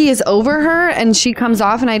blankie is over her and she comes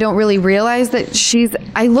off and I don't really realize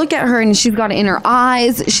that I look at her and she's got it in her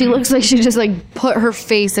eyes. She looks like she just put her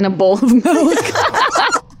face in a bowl of milk.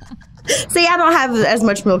 See, I don't have as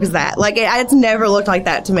much milk as that. It's never looked like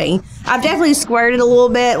that to me. I've definitely squirted a little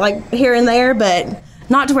bit, here and there, but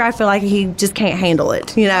not to where I feel like he just can't handle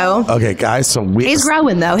it, you know? Okay, guys, so he's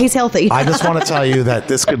growing, though. He's healthy. I just want to tell you that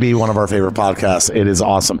this could be one of our favorite podcasts. It is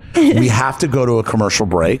awesome. We have to go to a commercial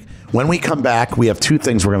break. When we come back, we have two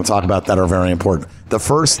things we're going to talk about that are very important. The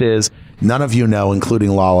first is, none of you know, including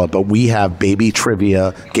Lala, but we have baby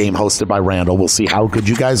trivia game hosted by Randall. We'll see how good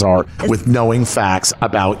you guys are with knowing facts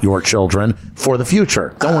about your children for the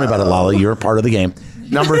future. Don't worry about it, Lala. You're a part of the game.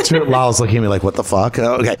 Number two, Lala's looking at me like, what the fuck?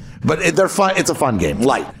 Okay. But they're fun. It's a fun game.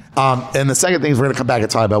 Light. And the second thing is we're going to come back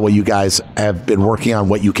and talk about what you guys have been working on,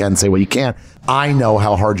 what you can say, what you can't. I know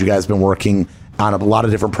how hard you guys have been working on a lot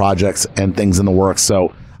of different projects and things in the works.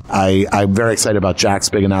 So I'm very excited about Jack's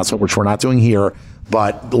big announcement, which we're not doing here,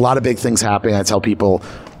 but a lot of big things happening. I tell people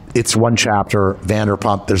it's one chapter,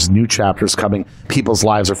 Vanderpump. There's new chapters coming. People's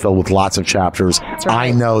lives are filled with lots of chapters. That's right.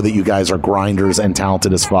 I know that you guys are grinders and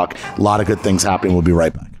talented as fuck. A lot of good things happening. We'll be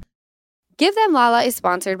right back. Give Them Lala is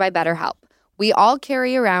sponsored by BetterHelp. We all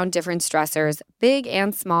carry around different stressors, big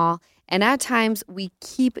and small, and at times we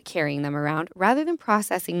keep carrying them around rather than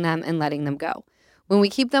processing them and letting them go. When we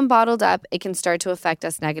keep them bottled up, it can start to affect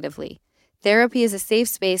us negatively. Therapy is a safe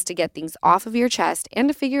space to get things off of your chest and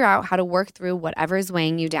to figure out how to work through whatever is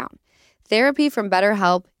weighing you down. Therapy from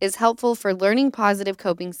BetterHelp is helpful for learning positive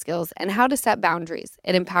coping skills and how to set boundaries.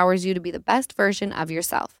 It empowers you to be the best version of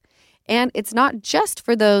yourself. And it's not just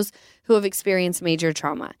for those who have experienced major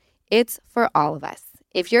trauma. It's for all of us.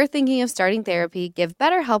 If you're thinking of starting therapy, give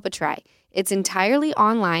BetterHelp a try. It's entirely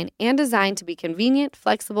online and designed to be convenient,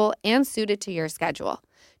 flexible, and suited to your schedule.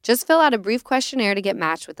 Just fill out a brief questionnaire to get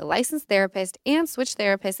matched with a licensed therapist and switch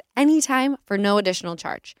therapists anytime for no additional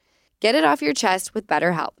charge. Get it off your chest with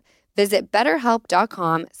BetterHelp. Visit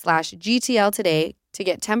betterhelp.com/GTL today to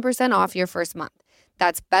get 10% off your first month.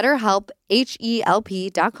 That's BetterHelp,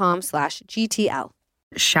 HELP.com/GTL.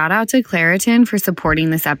 Shout out to Claritin for supporting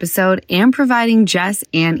this episode and providing Jess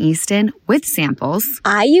and Easton with samples.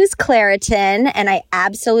 I use Claritin and I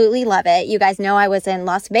absolutely love it. You guys know I was in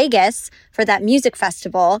Las Vegas for that music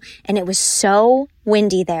festival and it was so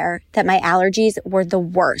windy there that my allergies were the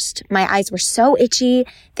worst. My eyes were so itchy.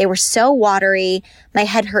 They were so watery. My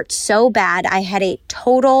head hurt so bad. I had a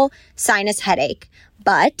total sinus headache,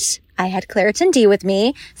 but I had Claritin D with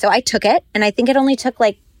me. So I took it and I think it only took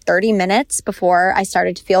like 30 minutes before I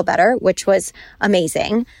started to feel better, which was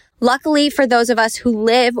amazing. Luckily, for those of us who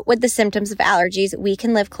live with the symptoms of allergies, we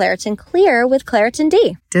can live Claritin Clear with Claritin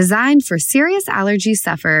D. Designed for serious allergy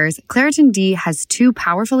sufferers, Claritin D has 2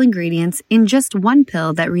 powerful ingredients in just one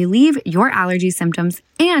pill that relieve your allergy symptoms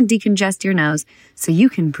and decongest your nose so you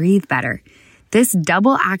can breathe better. This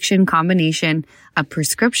double action combination of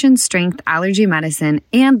prescription strength allergy medicine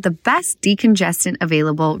and the best decongestant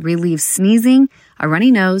available relieves sneezing, a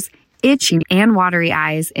runny nose, itchy and watery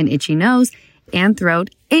eyes, an itchy nose and throat,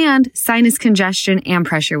 and sinus congestion and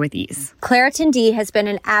pressure with ease. Claritin D has been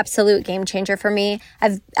an absolute game changer for me.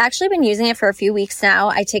 I've actually been using it for a few weeks now.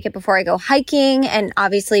 I take it before I go hiking, and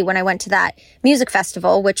obviously when I went to that music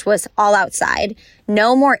festival, which was all outside.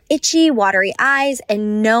 No more itchy, watery eyes,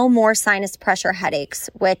 and no more sinus pressure headaches,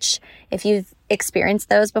 which if you've experienced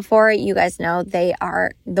those before, you guys know they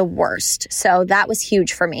are the worst. So that was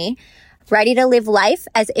huge for me. Ready to live life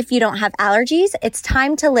as if you don't have allergies? It's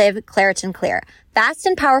time to live Claritin Clear. Fast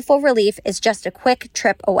and powerful relief is just a quick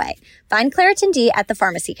trip away. Find Claritin D at the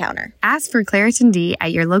pharmacy counter. Ask for Claritin D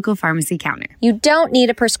at your local pharmacy counter. You don't need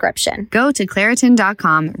a prescription. Go to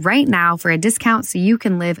Claritin.com right now for a discount so you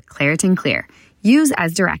can live Claritin Clear. Use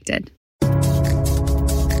as directed.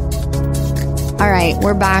 All right,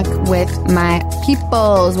 we're back with my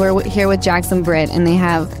peoples. We're here with Jackson Britt, and they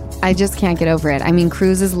have... I just can't get over it. I mean,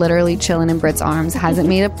 Cruz is literally chilling in Britt's arms, hasn't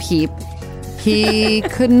made a peep. He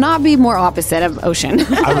could not be more opposite of Ocean.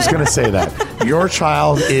 I was going to say that. Your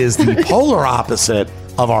child is the polar opposite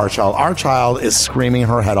of our child. Our child is screaming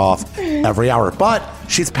her head off every hour, but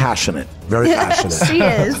she's passionate, very passionate. She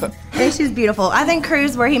is. And she's beautiful. I think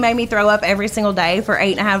Cruz, where he made me throw up every single day for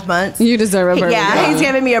 8.5 months. You deserve a birthday. Yeah, he's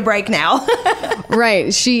giving me a break now.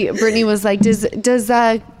 Right. Brittany was like, does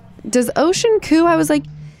Ocean coo? I was like,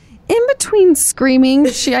 in between screaming,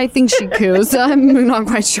 I think she coos. I'm not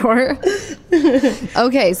quite sure.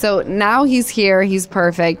 Okay, so now he's here. He's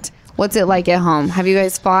perfect. What's it like at home? Have you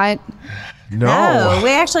guys fought? No,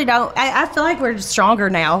 we actually don't. I feel like we're stronger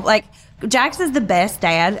now. Like, Jax is the best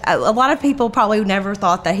dad. A lot of people probably never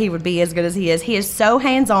thought that he would be as good as he is. He is so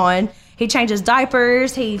hands-on. He changes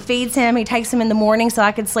diapers. He feeds him. He takes him in the morning so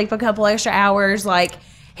I could sleep a couple extra hours. Like,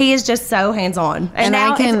 he is just so hands-on. And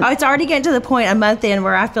now it's already getting to the point a month in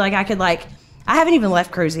where I feel like I could, like, I haven't even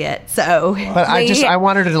left Cruz yet, so. But I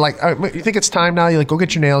wanted to, like, you think it's time now? You like, go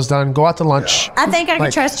get your nails done, go out to lunch. I think I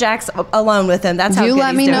can trust Jax alone with him. That's how you good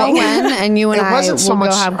let he's me know doing. when, and you and I will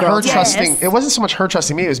go have girls. It wasn't so much her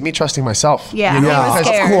trusting me; it was me trusting myself. Yeah, he was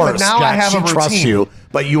scared. Of course. But now I have a routine. Trust you,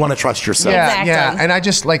 but you want to trust yourself. Yeah, Exactly. yeah. And I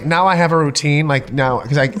just like now I have a routine. Like now,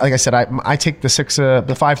 because like I said, I take the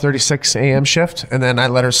 5:36 a.m. shift, and then I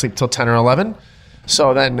let her sleep till 10 or 11.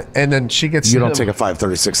 So then she gets. You don't take a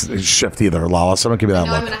 5:36 shift either, Lala. So don't give me that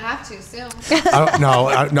look. I'm gonna have to soon.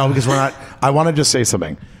 No, because we're not. I want to just say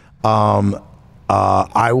something.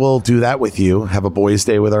 I will do that with you. Have a boys'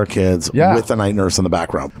 day with our kids with the night nurse in the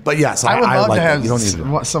background. But yes, I would love like to have you don't need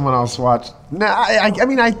to. someone else watch. No, I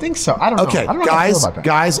mean, I think so. I don't know. Okay, I don't know how I feel about that.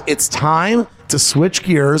 guys, it's time to switch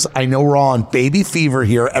gears. I know we're all on baby fever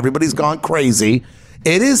here. Everybody's gone crazy.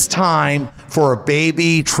 It is time for a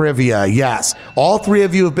baby trivia. Yes, all 3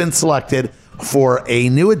 of you have been selected for a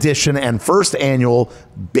new edition and first annual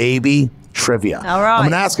baby trivia. All right. I'm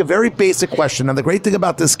going to ask a very basic question. And the great thing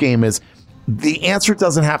about this game is the answer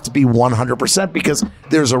doesn't have to be 100% because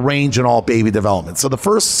there's a range in all baby development. So the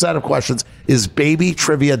first set of questions is baby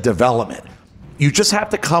trivia development. You just have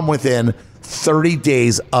to come within 30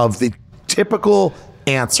 days of the typical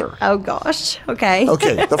answer. Oh, gosh. Okay.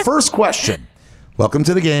 Okay, the first question. Welcome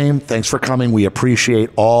to the game. Thanks for coming. We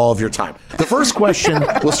appreciate all of your time. The first question,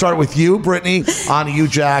 we'll start with you, Brittany, on to you,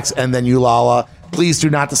 Jax, and then you, Lala. Please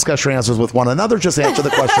do not discuss your answers with one another. Just answer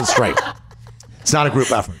the question straight. It's not a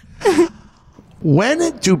group effort.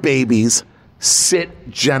 When do babies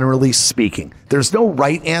sit, generally speaking? There's no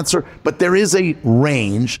right answer, but there is a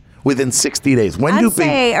range within 60 days. When I'd do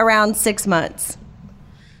say around 6 months.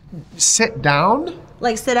 Sit down?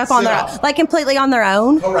 Like sit up on their own, like completely on their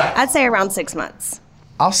own. Correct. I'd say around 6 months.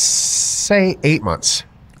 I'll say 8 months.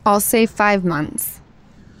 I'll say 5 months.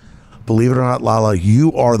 Believe it or not, Lala,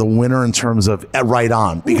 you are the winner in terms of right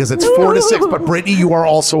on, because it's 4 to 6. But Brittany, you are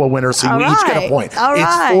also a winner, so you each get a point. All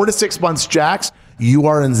right. It's 4 to 6 months, Jax. You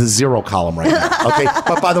are in the 0 column right now. Okay,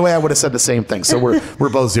 but by the way, I would have said the same thing. So we're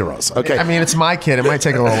both zeros. Okay. I mean, it's my kid. It might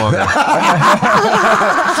take a little longer. That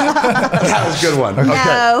was a good one. Okay.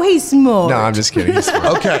 No, he's smart. No, I'm just kidding. He's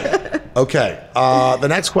smart. Okay. The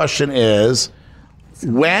next question is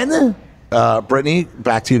when. Brittany,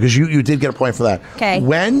 back to you, because you did get a point for that. Okay.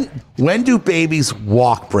 When do babies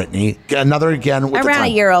walk, Brittany? Another again with Around the a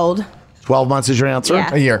time. year old. 12 months is your answer?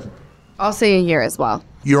 Yeah. A year. I'll say a year as well.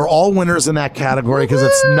 You're all winners in that category because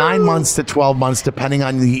it's 9 months to 12 months, depending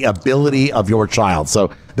on the ability of your child.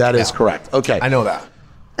 So that is correct. Okay. I know that.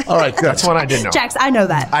 All right, good. That's one I didn't know. Jax, I know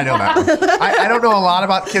that. I know that. I don't know a lot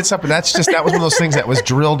about kid stuff, but that was one of those things that was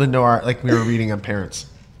drilled into our, like we were reading on parenting.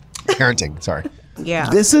 Sorry. Yeah.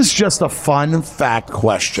 This is just a fun fact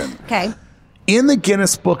question. Okay. In the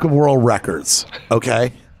Guinness Book of World Records,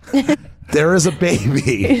 okay, there is a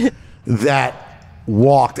baby that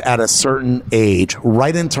walked at a certain age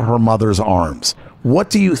right into her mother's arms.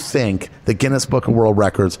 What do you think the Guinness Book of World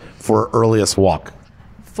Records for earliest walk?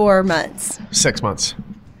 4 months. 6 months.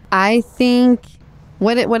 I think,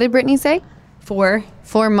 what did Brittany say? 4.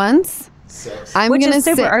 4 months? 6. I'm Which gonna is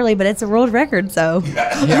super say, early, but it's a world record, so.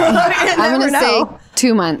 I'm going to say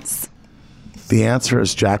 2 months. The answer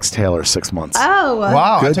is Jax Taylor, 6 months. Oh.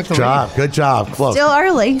 Wow. I Good took the job. lead. Good job. Close. Still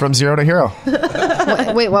early. From 0 to hero.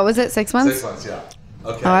 Wait, what was it? 6 months? 6 months, yeah.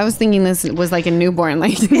 Okay. Oh, I was thinking this was like a newborn.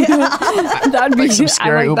 Like, that'd be Like some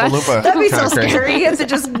scary I like Oompa that. Loompa. That'd be so Kinda crazy. scary if it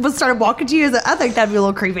just started walking to you. I think that'd be a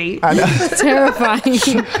little creepy. Terrifying.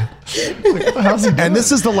 And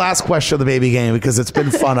this is the last question of the baby game because it's been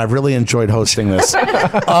fun. I've really enjoyed hosting this.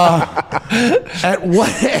 At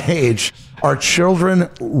what age are children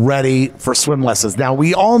ready for swim lessons? Now,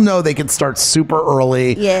 we all know they can start super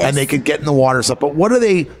early Yes. and they could get in the water stuff, but what are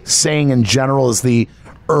they saying in general is the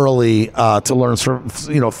early to learn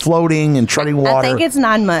floating and treading water? I think it's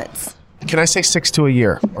 9 months. Can I say 6 to a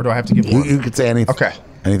year? Or do I have to give you, one? you could say anything. Okay.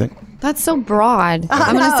 Anything? That's so broad.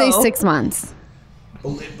 I'm going to say know. 6 months.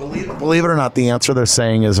 Believe it or not, the answer they're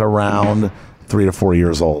saying is around 3 to 4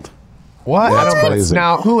 years old. What? That's I don't crazy.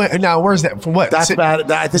 Now, where's that? For what? That's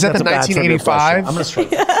bad. I think Is that that's the a bad trivia 1985? question. I'm going to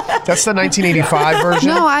strike. That's the 1985 version?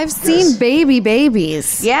 No, I've seen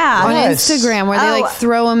babies. Yeah. On Yes. Instagram where they Oh. like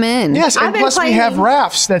throw them in. Yes, I've and been plus we have playing-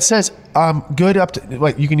 rafts that says good up to,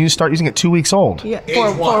 like, you can start using it 2 weeks old. Yeah. Age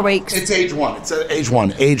 4 one. weeks. It's age one. It's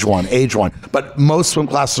age one. But most swim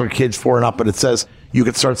classes are kids 4 and up, but it says you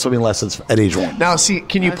could start swimming lessons at age 1. Now, see,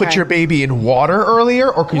 can you put Okay. your baby in water earlier,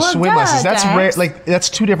 or can you Well, swim duh, lessons? That's Dax. rare. Like, that's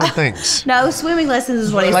 2 different things. No, swimming lessons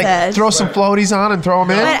is what he Like, says. throw some floaties on and throw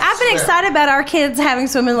them in. But I've been excited about our kids having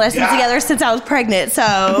swimming lessons together since I was pregnant.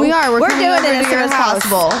 So We are. We're coming doing over it to as soon your as house.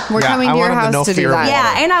 possible. We're Yeah, coming I to your want them to house know to do fear of that. water.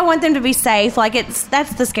 Yeah, and I want them to be safe. Like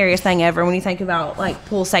that's the scariest thing ever when you think about like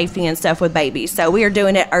pool safety and stuff with babies. So we are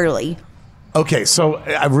doing it early. Okay, so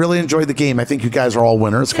I really enjoyed the game. I think you guys are all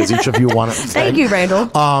winners because each of you won it. Thank you,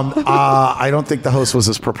 Randall. I don't think the host was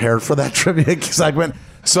as prepared for that trivia segment.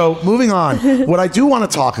 So moving on, what I do want to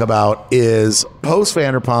talk about is post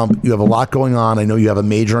Vanderpump. You have a lot going on. I know you have a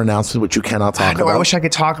major announcement which you cannot talk No, about. I wish I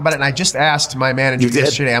could talk about it. And I just asked my manager You did?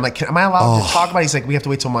 yesterday. I'm like, am I allowed to talk about it? He's like, we have to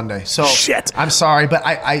wait till Monday. So Shit. I'm sorry, but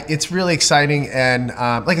I it's really exciting. And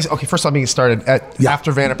like I said, okay, first off, getting started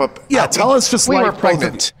after Vanderpump. Yeah, tell us just we like were both of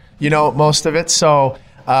pregnant. You know, most of it. So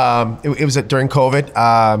it was during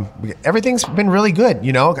COVID. Everything's been really good.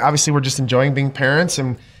 You know, obviously we're just enjoying being parents,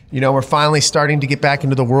 and you know, we're finally starting to get back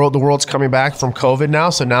into the world. The world's coming back from COVID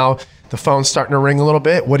now, so now the phone's starting to ring a little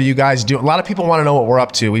bit. What do you guys do? A lot of people want to know what we're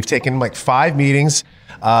up to. We've taken like 5 meetings.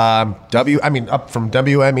 Up from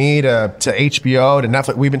WME to HBO to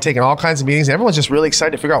Netflix. We've been taking all kinds of meetings. Everyone's just really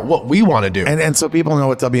excited to figure out what we want to do. And so people know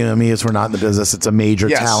what WME is. We're not in the business. It's a major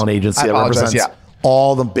Yes. talent agency I that apologize, represents yeah.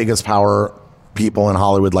 all the biggest power people in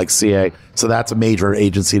Hollywood like CA. So that's a major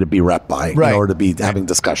agency to be rep by in order to be having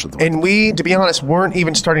discussions with. And we, to be honest, weren't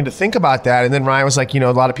even starting to think about that. And then Ryan was like, a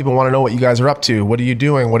lot of people want to know what you guys are up to. What are you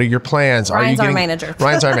doing? What are your plans? Ryan's our manager.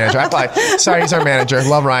 Ryan's our manager. Sorry, he's our manager.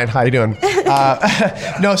 Love Ryan. How you doing?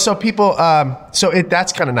 No, so people,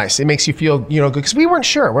 that's kind of nice. It makes you feel, good. Because we weren't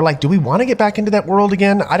sure. We're like, do we want to get back into that world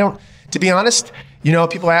again? To be honest,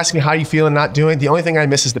 people ask me how you feel and not doing. The only thing I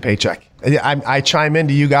miss is the paycheck. I chime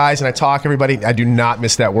into you guys and I talk everybody. I do not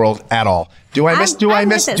miss that world at all. Do I miss the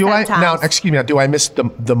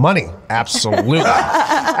money? Absolutely.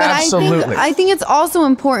 Absolutely. I think it's also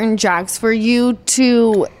important, Jax, for you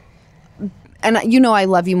to, and I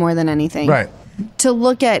love you more than anything. Right. To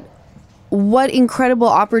look at what incredible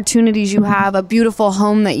opportunities you have, a beautiful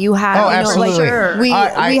home that you have. Oh, absolutely.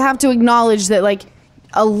 We have to acknowledge that,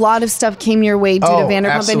 a lot of stuff came your way due to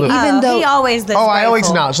Vanderpump. Absolutely. And even though he always this I always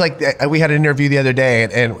acknowledge. We had an interview the other day,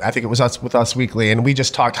 and I think it was with Us Weekly, and we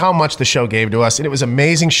just talked how much the show gave to us, and it was an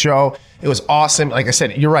amazing show. It was awesome. Like I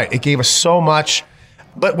said, you're right. It gave us so much,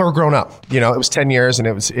 but we're grown up. It was 10 years, and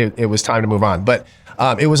it was time to move on. But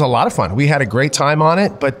it was a lot of fun. We had a great time on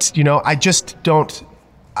it, but I just don't.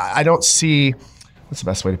 I don't see. What's the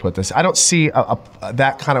best way to put this? I don't see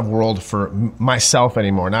that kind of world for myself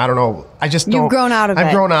anymore. And I don't know. I just don't. You've grown out of it.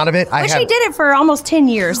 I've grown out of it. But she did it for almost 10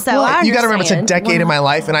 years. So you got to remember, it's a decade of my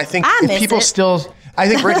life. And I think if people still, I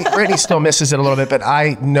think Brittany still misses it a little bit. But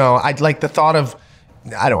I'd like the thought of,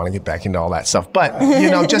 I don't want to get back into all that stuff, but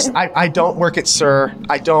I don't work at SUR.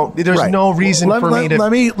 I don't. There's no reason for me to.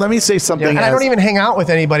 Let me say something. And I don't even hang out with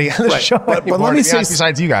anybody on the show anymore, but let me say,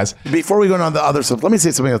 besides you guys. Before we go on to the other stuff, let me say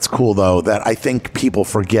something that's cool though that I think people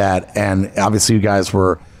forget. And obviously, you guys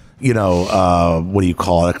were, what do you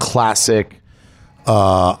call it? A classic,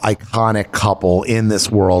 iconic couple in this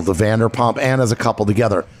world, the Vanderpump, and as a couple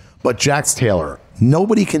together. But Jax Taylor,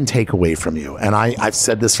 nobody can take away from you. And I've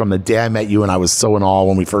said this from the day I met you, and I was so in awe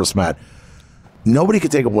when we first met. Nobody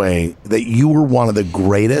could take away that you were one of the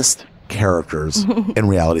greatest characters in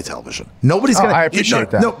reality television. Nobody's gonna. I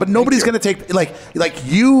appreciate that. No, but nobody's gonna take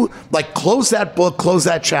you close that book, close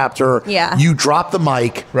that chapter. Yeah. You dropped the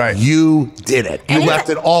mic. Right. You did it. You left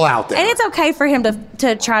it all out there. And it's okay for him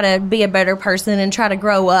to try to be a better person and try to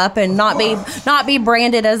grow up and not be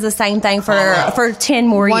branded as the same thing for 10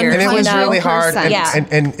 more years. And it was really hard.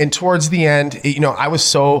 And towards the end, I was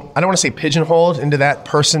so, I don't want to say pigeonholed into that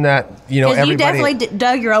person that everybody. You definitely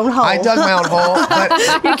dug your own hole. I dug my own hole.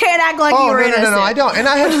 But you can't act like you were innocent. No, I don't. And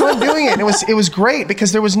I had fun doing it. And it was great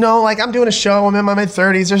because there was no, I'm doing a show, I'm in my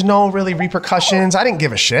mid-30s, there's no really repercussions. I didn't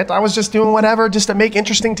give a shit. I was just doing whatever just to make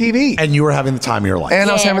interesting TV. And you were having the time of your life. And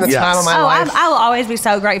I was having the time of my life. I will always be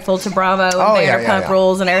so grateful to Bravo and Vanderpump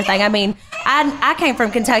Rules and everything. I mean, I came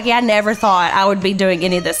from Kentucky. I never thought I would be doing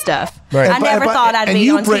any of this stuff. Right. I never thought I'd be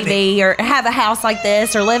on TV or have a house like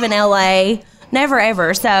this or live in LA. Never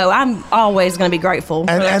ever. So I'm always going to be grateful.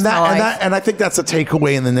 And I think that's a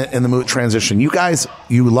takeaway in the movie transition. You guys,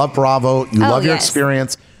 you love Bravo. You love your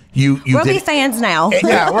experience. We'll be fans now.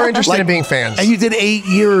 Yeah, we're interested in being fans. And you did 8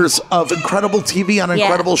 years of incredible TV on an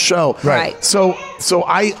incredible show. Right. So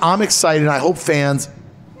I'm excited. I hope fans.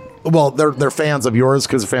 Well, they're fans of yours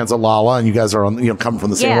because they're fans of Lala, and you guys are coming from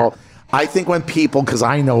the same world. I think when people, because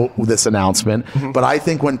I know this announcement, but I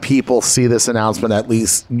think when people see this announcement, at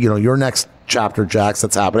least, your next chapter, Jax,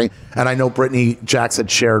 that's happening, and I know Brittany, Jax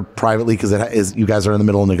had shared privately because you guys are in the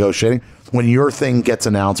middle of negotiating. When your thing gets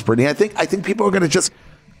announced, Brittany, I think people are going to just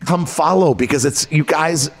come follow because you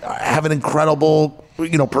guys have an incredible,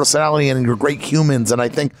 personality and you're great humans, and I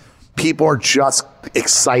think people are just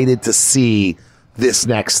excited to see this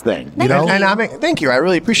next thing, And thank you. I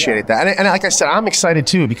really appreciate that. And like I said, I'm excited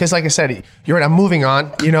too, because like I said, I'm moving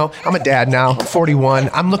on, I'm a dad now, I'm 41.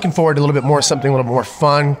 I'm looking forward to a little bit more, something a little bit more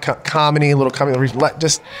fun, comedy, a little comedy,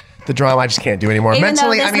 just the drama I just can't do anymore. Even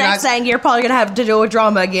Mentally, though next thing you're probably going to have to do a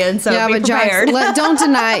drama again, so be prepared. Don't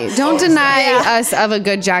deny us of a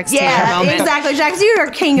good Jax Taylor moment. Exactly. Jax, you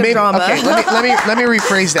are king of drama. Okay, let me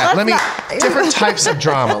rephrase that. Different types of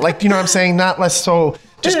drama. Like, I'm saying, not less so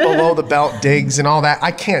just below the belt digs and all that.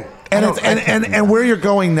 I can't. And where you're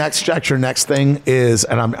going next, Jax, your next thing is,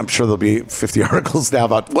 and I'm sure there'll be 50 articles now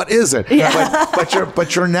about what is it. Yeah.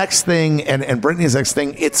 But your next thing and Brittany's next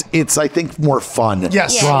thing, it's I think more fun.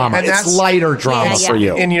 Yes. Drama. And it's lighter drama for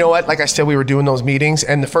you. And you know what? Like I said, we were doing those meetings,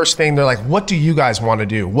 and the first thing they're like, "What do you guys want to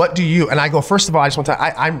do? What do you?" And I go, first of all, I just want to.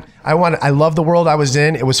 I love the world I was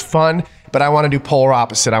in. It was fun, but I want to do polar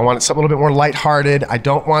opposite. I want something a little bit more lighthearted. I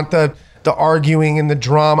don't want the arguing and the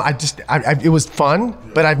drama. It was fun,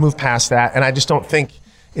 but I've moved past that, and I just don't think,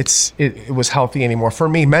 it was healthy anymore for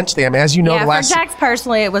me mentally. I mean, as you know, for Jax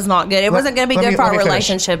personally, it was not good. It wasn't going to be good for our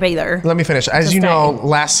relationship either. Let me finish. As you know,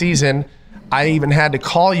 last season, I even had to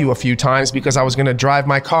call you a few times because I was going to drive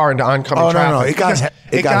my car into oncoming traffic.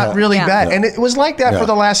 It got really bad. And it was like that for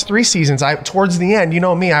the last 3 seasons. Towards the end, you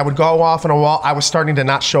know me, I would go off on a wall. I was starting to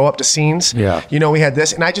not show up to scenes. Yeah. You know, we had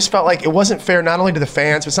this. And I just felt like it wasn't fair, not only to the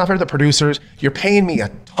fans, but it's not fair to the producers. You're paying me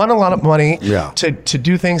a lot of money to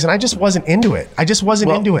do things. And I just wasn't into it.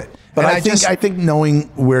 Into it. But I think knowing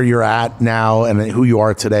where you're at now and who you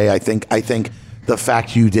are today, I think the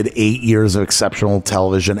fact you did 8 years of exceptional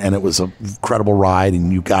television and it was an incredible ride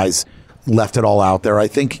and you guys left it all out there. I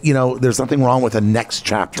think, there's nothing wrong with a next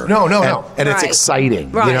chapter. No. And it's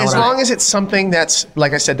exciting. Right. As long as it's something that's,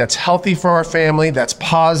 like I said, that's healthy for our family, that's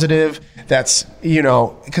positive, that's,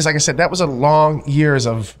 because like I said, that was a lot of years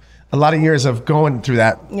of going through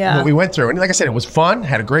that, what we went through. And like I said, it was fun,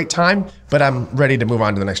 had a great time, but I'm ready to move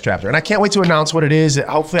on to the next chapter. And I can't wait to announce what it is.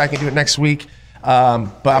 Hopefully I can do it next week.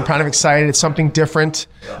 But I'm kind of excited. It's something different.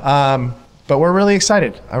 But we're really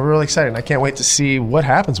excited. I'm really excited. And I can't wait to see what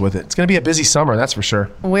happens with it. It's going to be a busy summer, that's for sure.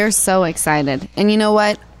 We're so excited. And you know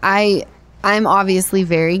what? I'm obviously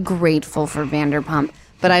very grateful for Vanderpump.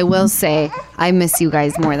 But I will say, I miss you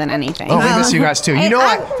guys more than anything. Oh, we miss you guys too. You know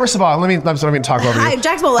what? First of all, let me talk over you.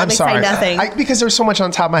 Jax won't let me say nothing. Because there's so much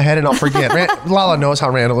on top of my head and I'll forget. Lala knows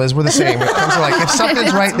how Randall is. We're the same. When it comes to if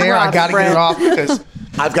something's right there, I got to get it off because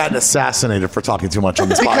I've gotten assassinated for talking too much on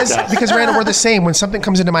this podcast. Because Randall, we're the same. When something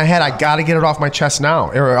comes into my head, I got to get it off my chest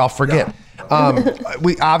now or I'll forget.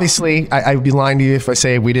 We obviously, I would be lying to you if I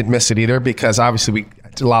say we didn't miss it either because obviously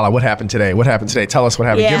Lala, what happened today? Tell us what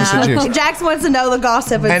happened. Give us the juice. Jax wants to know the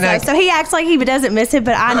gossip and stuff. So he acts like he doesn't miss it,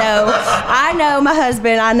 but I know my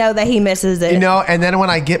husband. I know that he misses it. And then when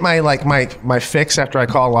I get my fix after I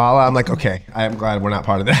call Lala, I'm like, okay, I am glad we're not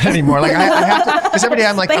part of that anymore. I have to, because every day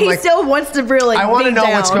I'm like, but he still wants to really. I want to know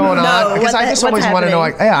what's going on because I just always want to know.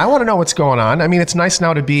 I want to know what's going on. I mean, it's nice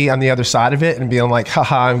now to be on the other side of it and being like,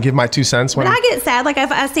 haha, and give my 2 cents. But I get sad.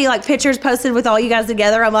 If I see pictures posted with all you guys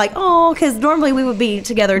together, I'm like, oh, because normally we would be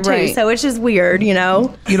together too. Right. So it's just weird, You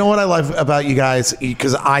know what I love about you guys,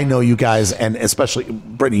 because I know you guys, and especially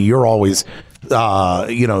Brittany, you're always,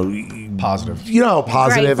 positive.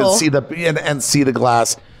 Positive, and see the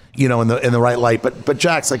glass, in the right light. But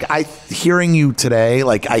Jax, hearing you today,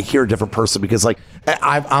 I hear a different person because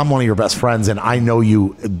I'm one of your best friends, and I know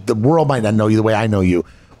you. The world might not know you the way I know you,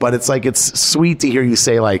 but it's sweet to hear you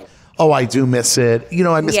say oh, I do miss it.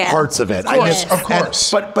 I miss parts of it. Of course.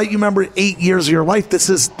 But you remember 8 years of your life. This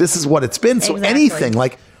is what it's been. So anything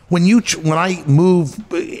when I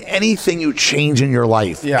move, anything you change in your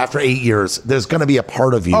life after 8 years, there's going to be a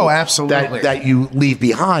part of you. Oh, absolutely. That you leave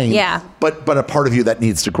behind. Yeah. But a part of you that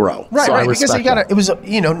needs to grow. Right. So right. Because it was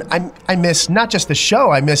I miss not just the show.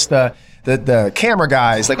 I miss the camera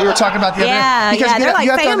guys, we were talking about the other. Because they're like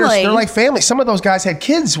family. They're like family. Some of those guys had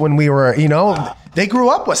kids when we were, they grew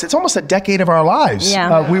up with us. It's almost a decade of our lives.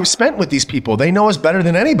 Yeah. We spent with these people. They know us better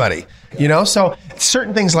than anybody. So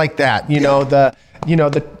certain things like that. The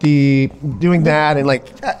doing that and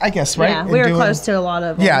I guess right. Yeah, we were close to a lot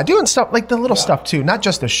of them. Yeah, doing stuff the little stuff too. Not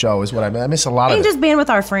just the show is what I miss. I miss a lot of it. And just being with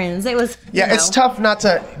our friends. It was. Yeah, it's tough not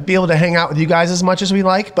to be able to hang out with you guys as much as we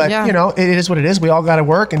like, but it is what it is. We all got to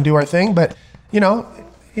work and do our thing, but whatever.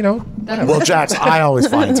 Well, Jax, I always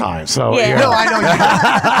find time. So No, I know you do.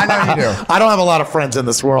 I know you do. I don't have a lot of friends in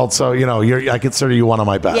this world, so I consider you one of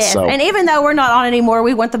my best. Yes. So. And even though we're not on anymore,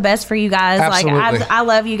 we want the best for you guys. Absolutely. I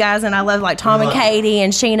love you guys, and I love Tom and Katie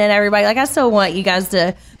and Sheena and everybody. I still want you guys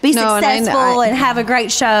to be successful and have a great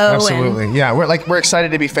show. Absolutely. Yeah, we're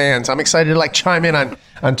excited to be fans. I'm excited to chime in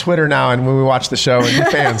on Twitter now and when we watch the show and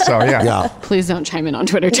be fans. So yeah. Please don't chime in on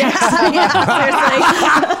Twitter, Jax.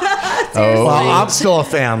 Seriously. Well, I'm still a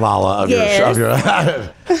fan, Lala, of your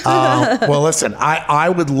show. Well, listen, I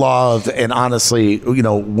would love, and honestly,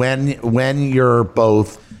 when you're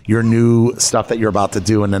both your new stuff that you're about to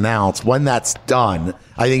do and announce, when that's done,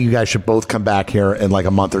 I think you guys should both come back here in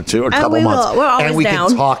a month or two or a couple months, we're always and we down.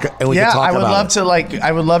 can talk. And we can talk I would about love it. to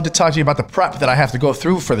I would love to talk to you about the prep that I have to go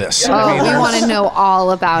through for this. Oh, we want to know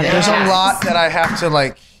all about it. There's a lot that I have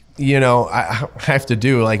to I have to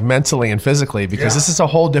do mentally and physically because this is a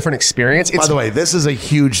whole different experience. By the way, this is a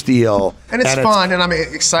huge deal, and it's fun, and I'm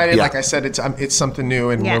excited. Yeah. Like I said, it's something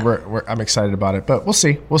new, and I'm excited about it. But we'll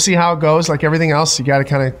see how it goes. Like everything else, you got to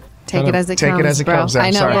kind of Take it as it take comes, it as it bro. comes.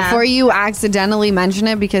 I know. Sorry. Before you accidentally mention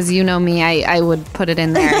it, because you know me, I would put it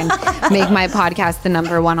in there and make my podcast the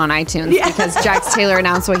number 1 on iTunes because Jax Taylor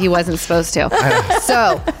announced what he wasn't supposed to.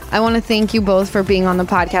 So I want to thank you both for being on the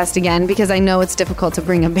podcast again, because I know it's difficult to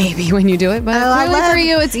bring a baby when you do it, but for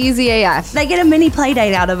you, it's easy AF. They get a mini play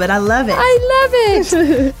date out of it. I love it. I love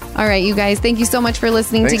it. All right, you guys, thank you so much for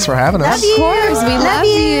listening. Thanks for having us. Of course, we love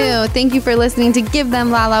you. Thank you for listening to Give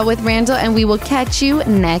Them Lala with Randall, and we will catch you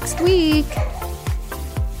next week.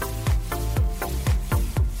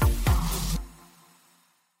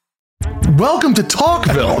 Welcome to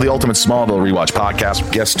Talkville, the ultimate Smallville rewatch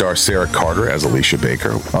podcast. Guest star Sarah Carter as Alicia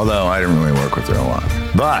Baker. Although I didn't really work with her a lot.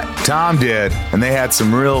 But Tom did, and they had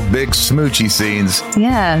some real big smoochy scenes.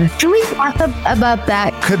 Yeah. Can we talk about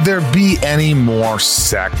that? Could there be any more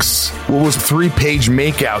sex? What was a 3-page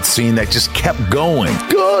makeout scene that just kept going?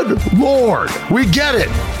 Good Lord. We get it.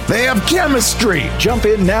 They have chemistry. Jump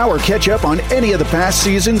in now or catch up on any of the past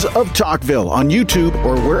seasons of Talkville on YouTube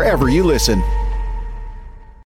or wherever you listen.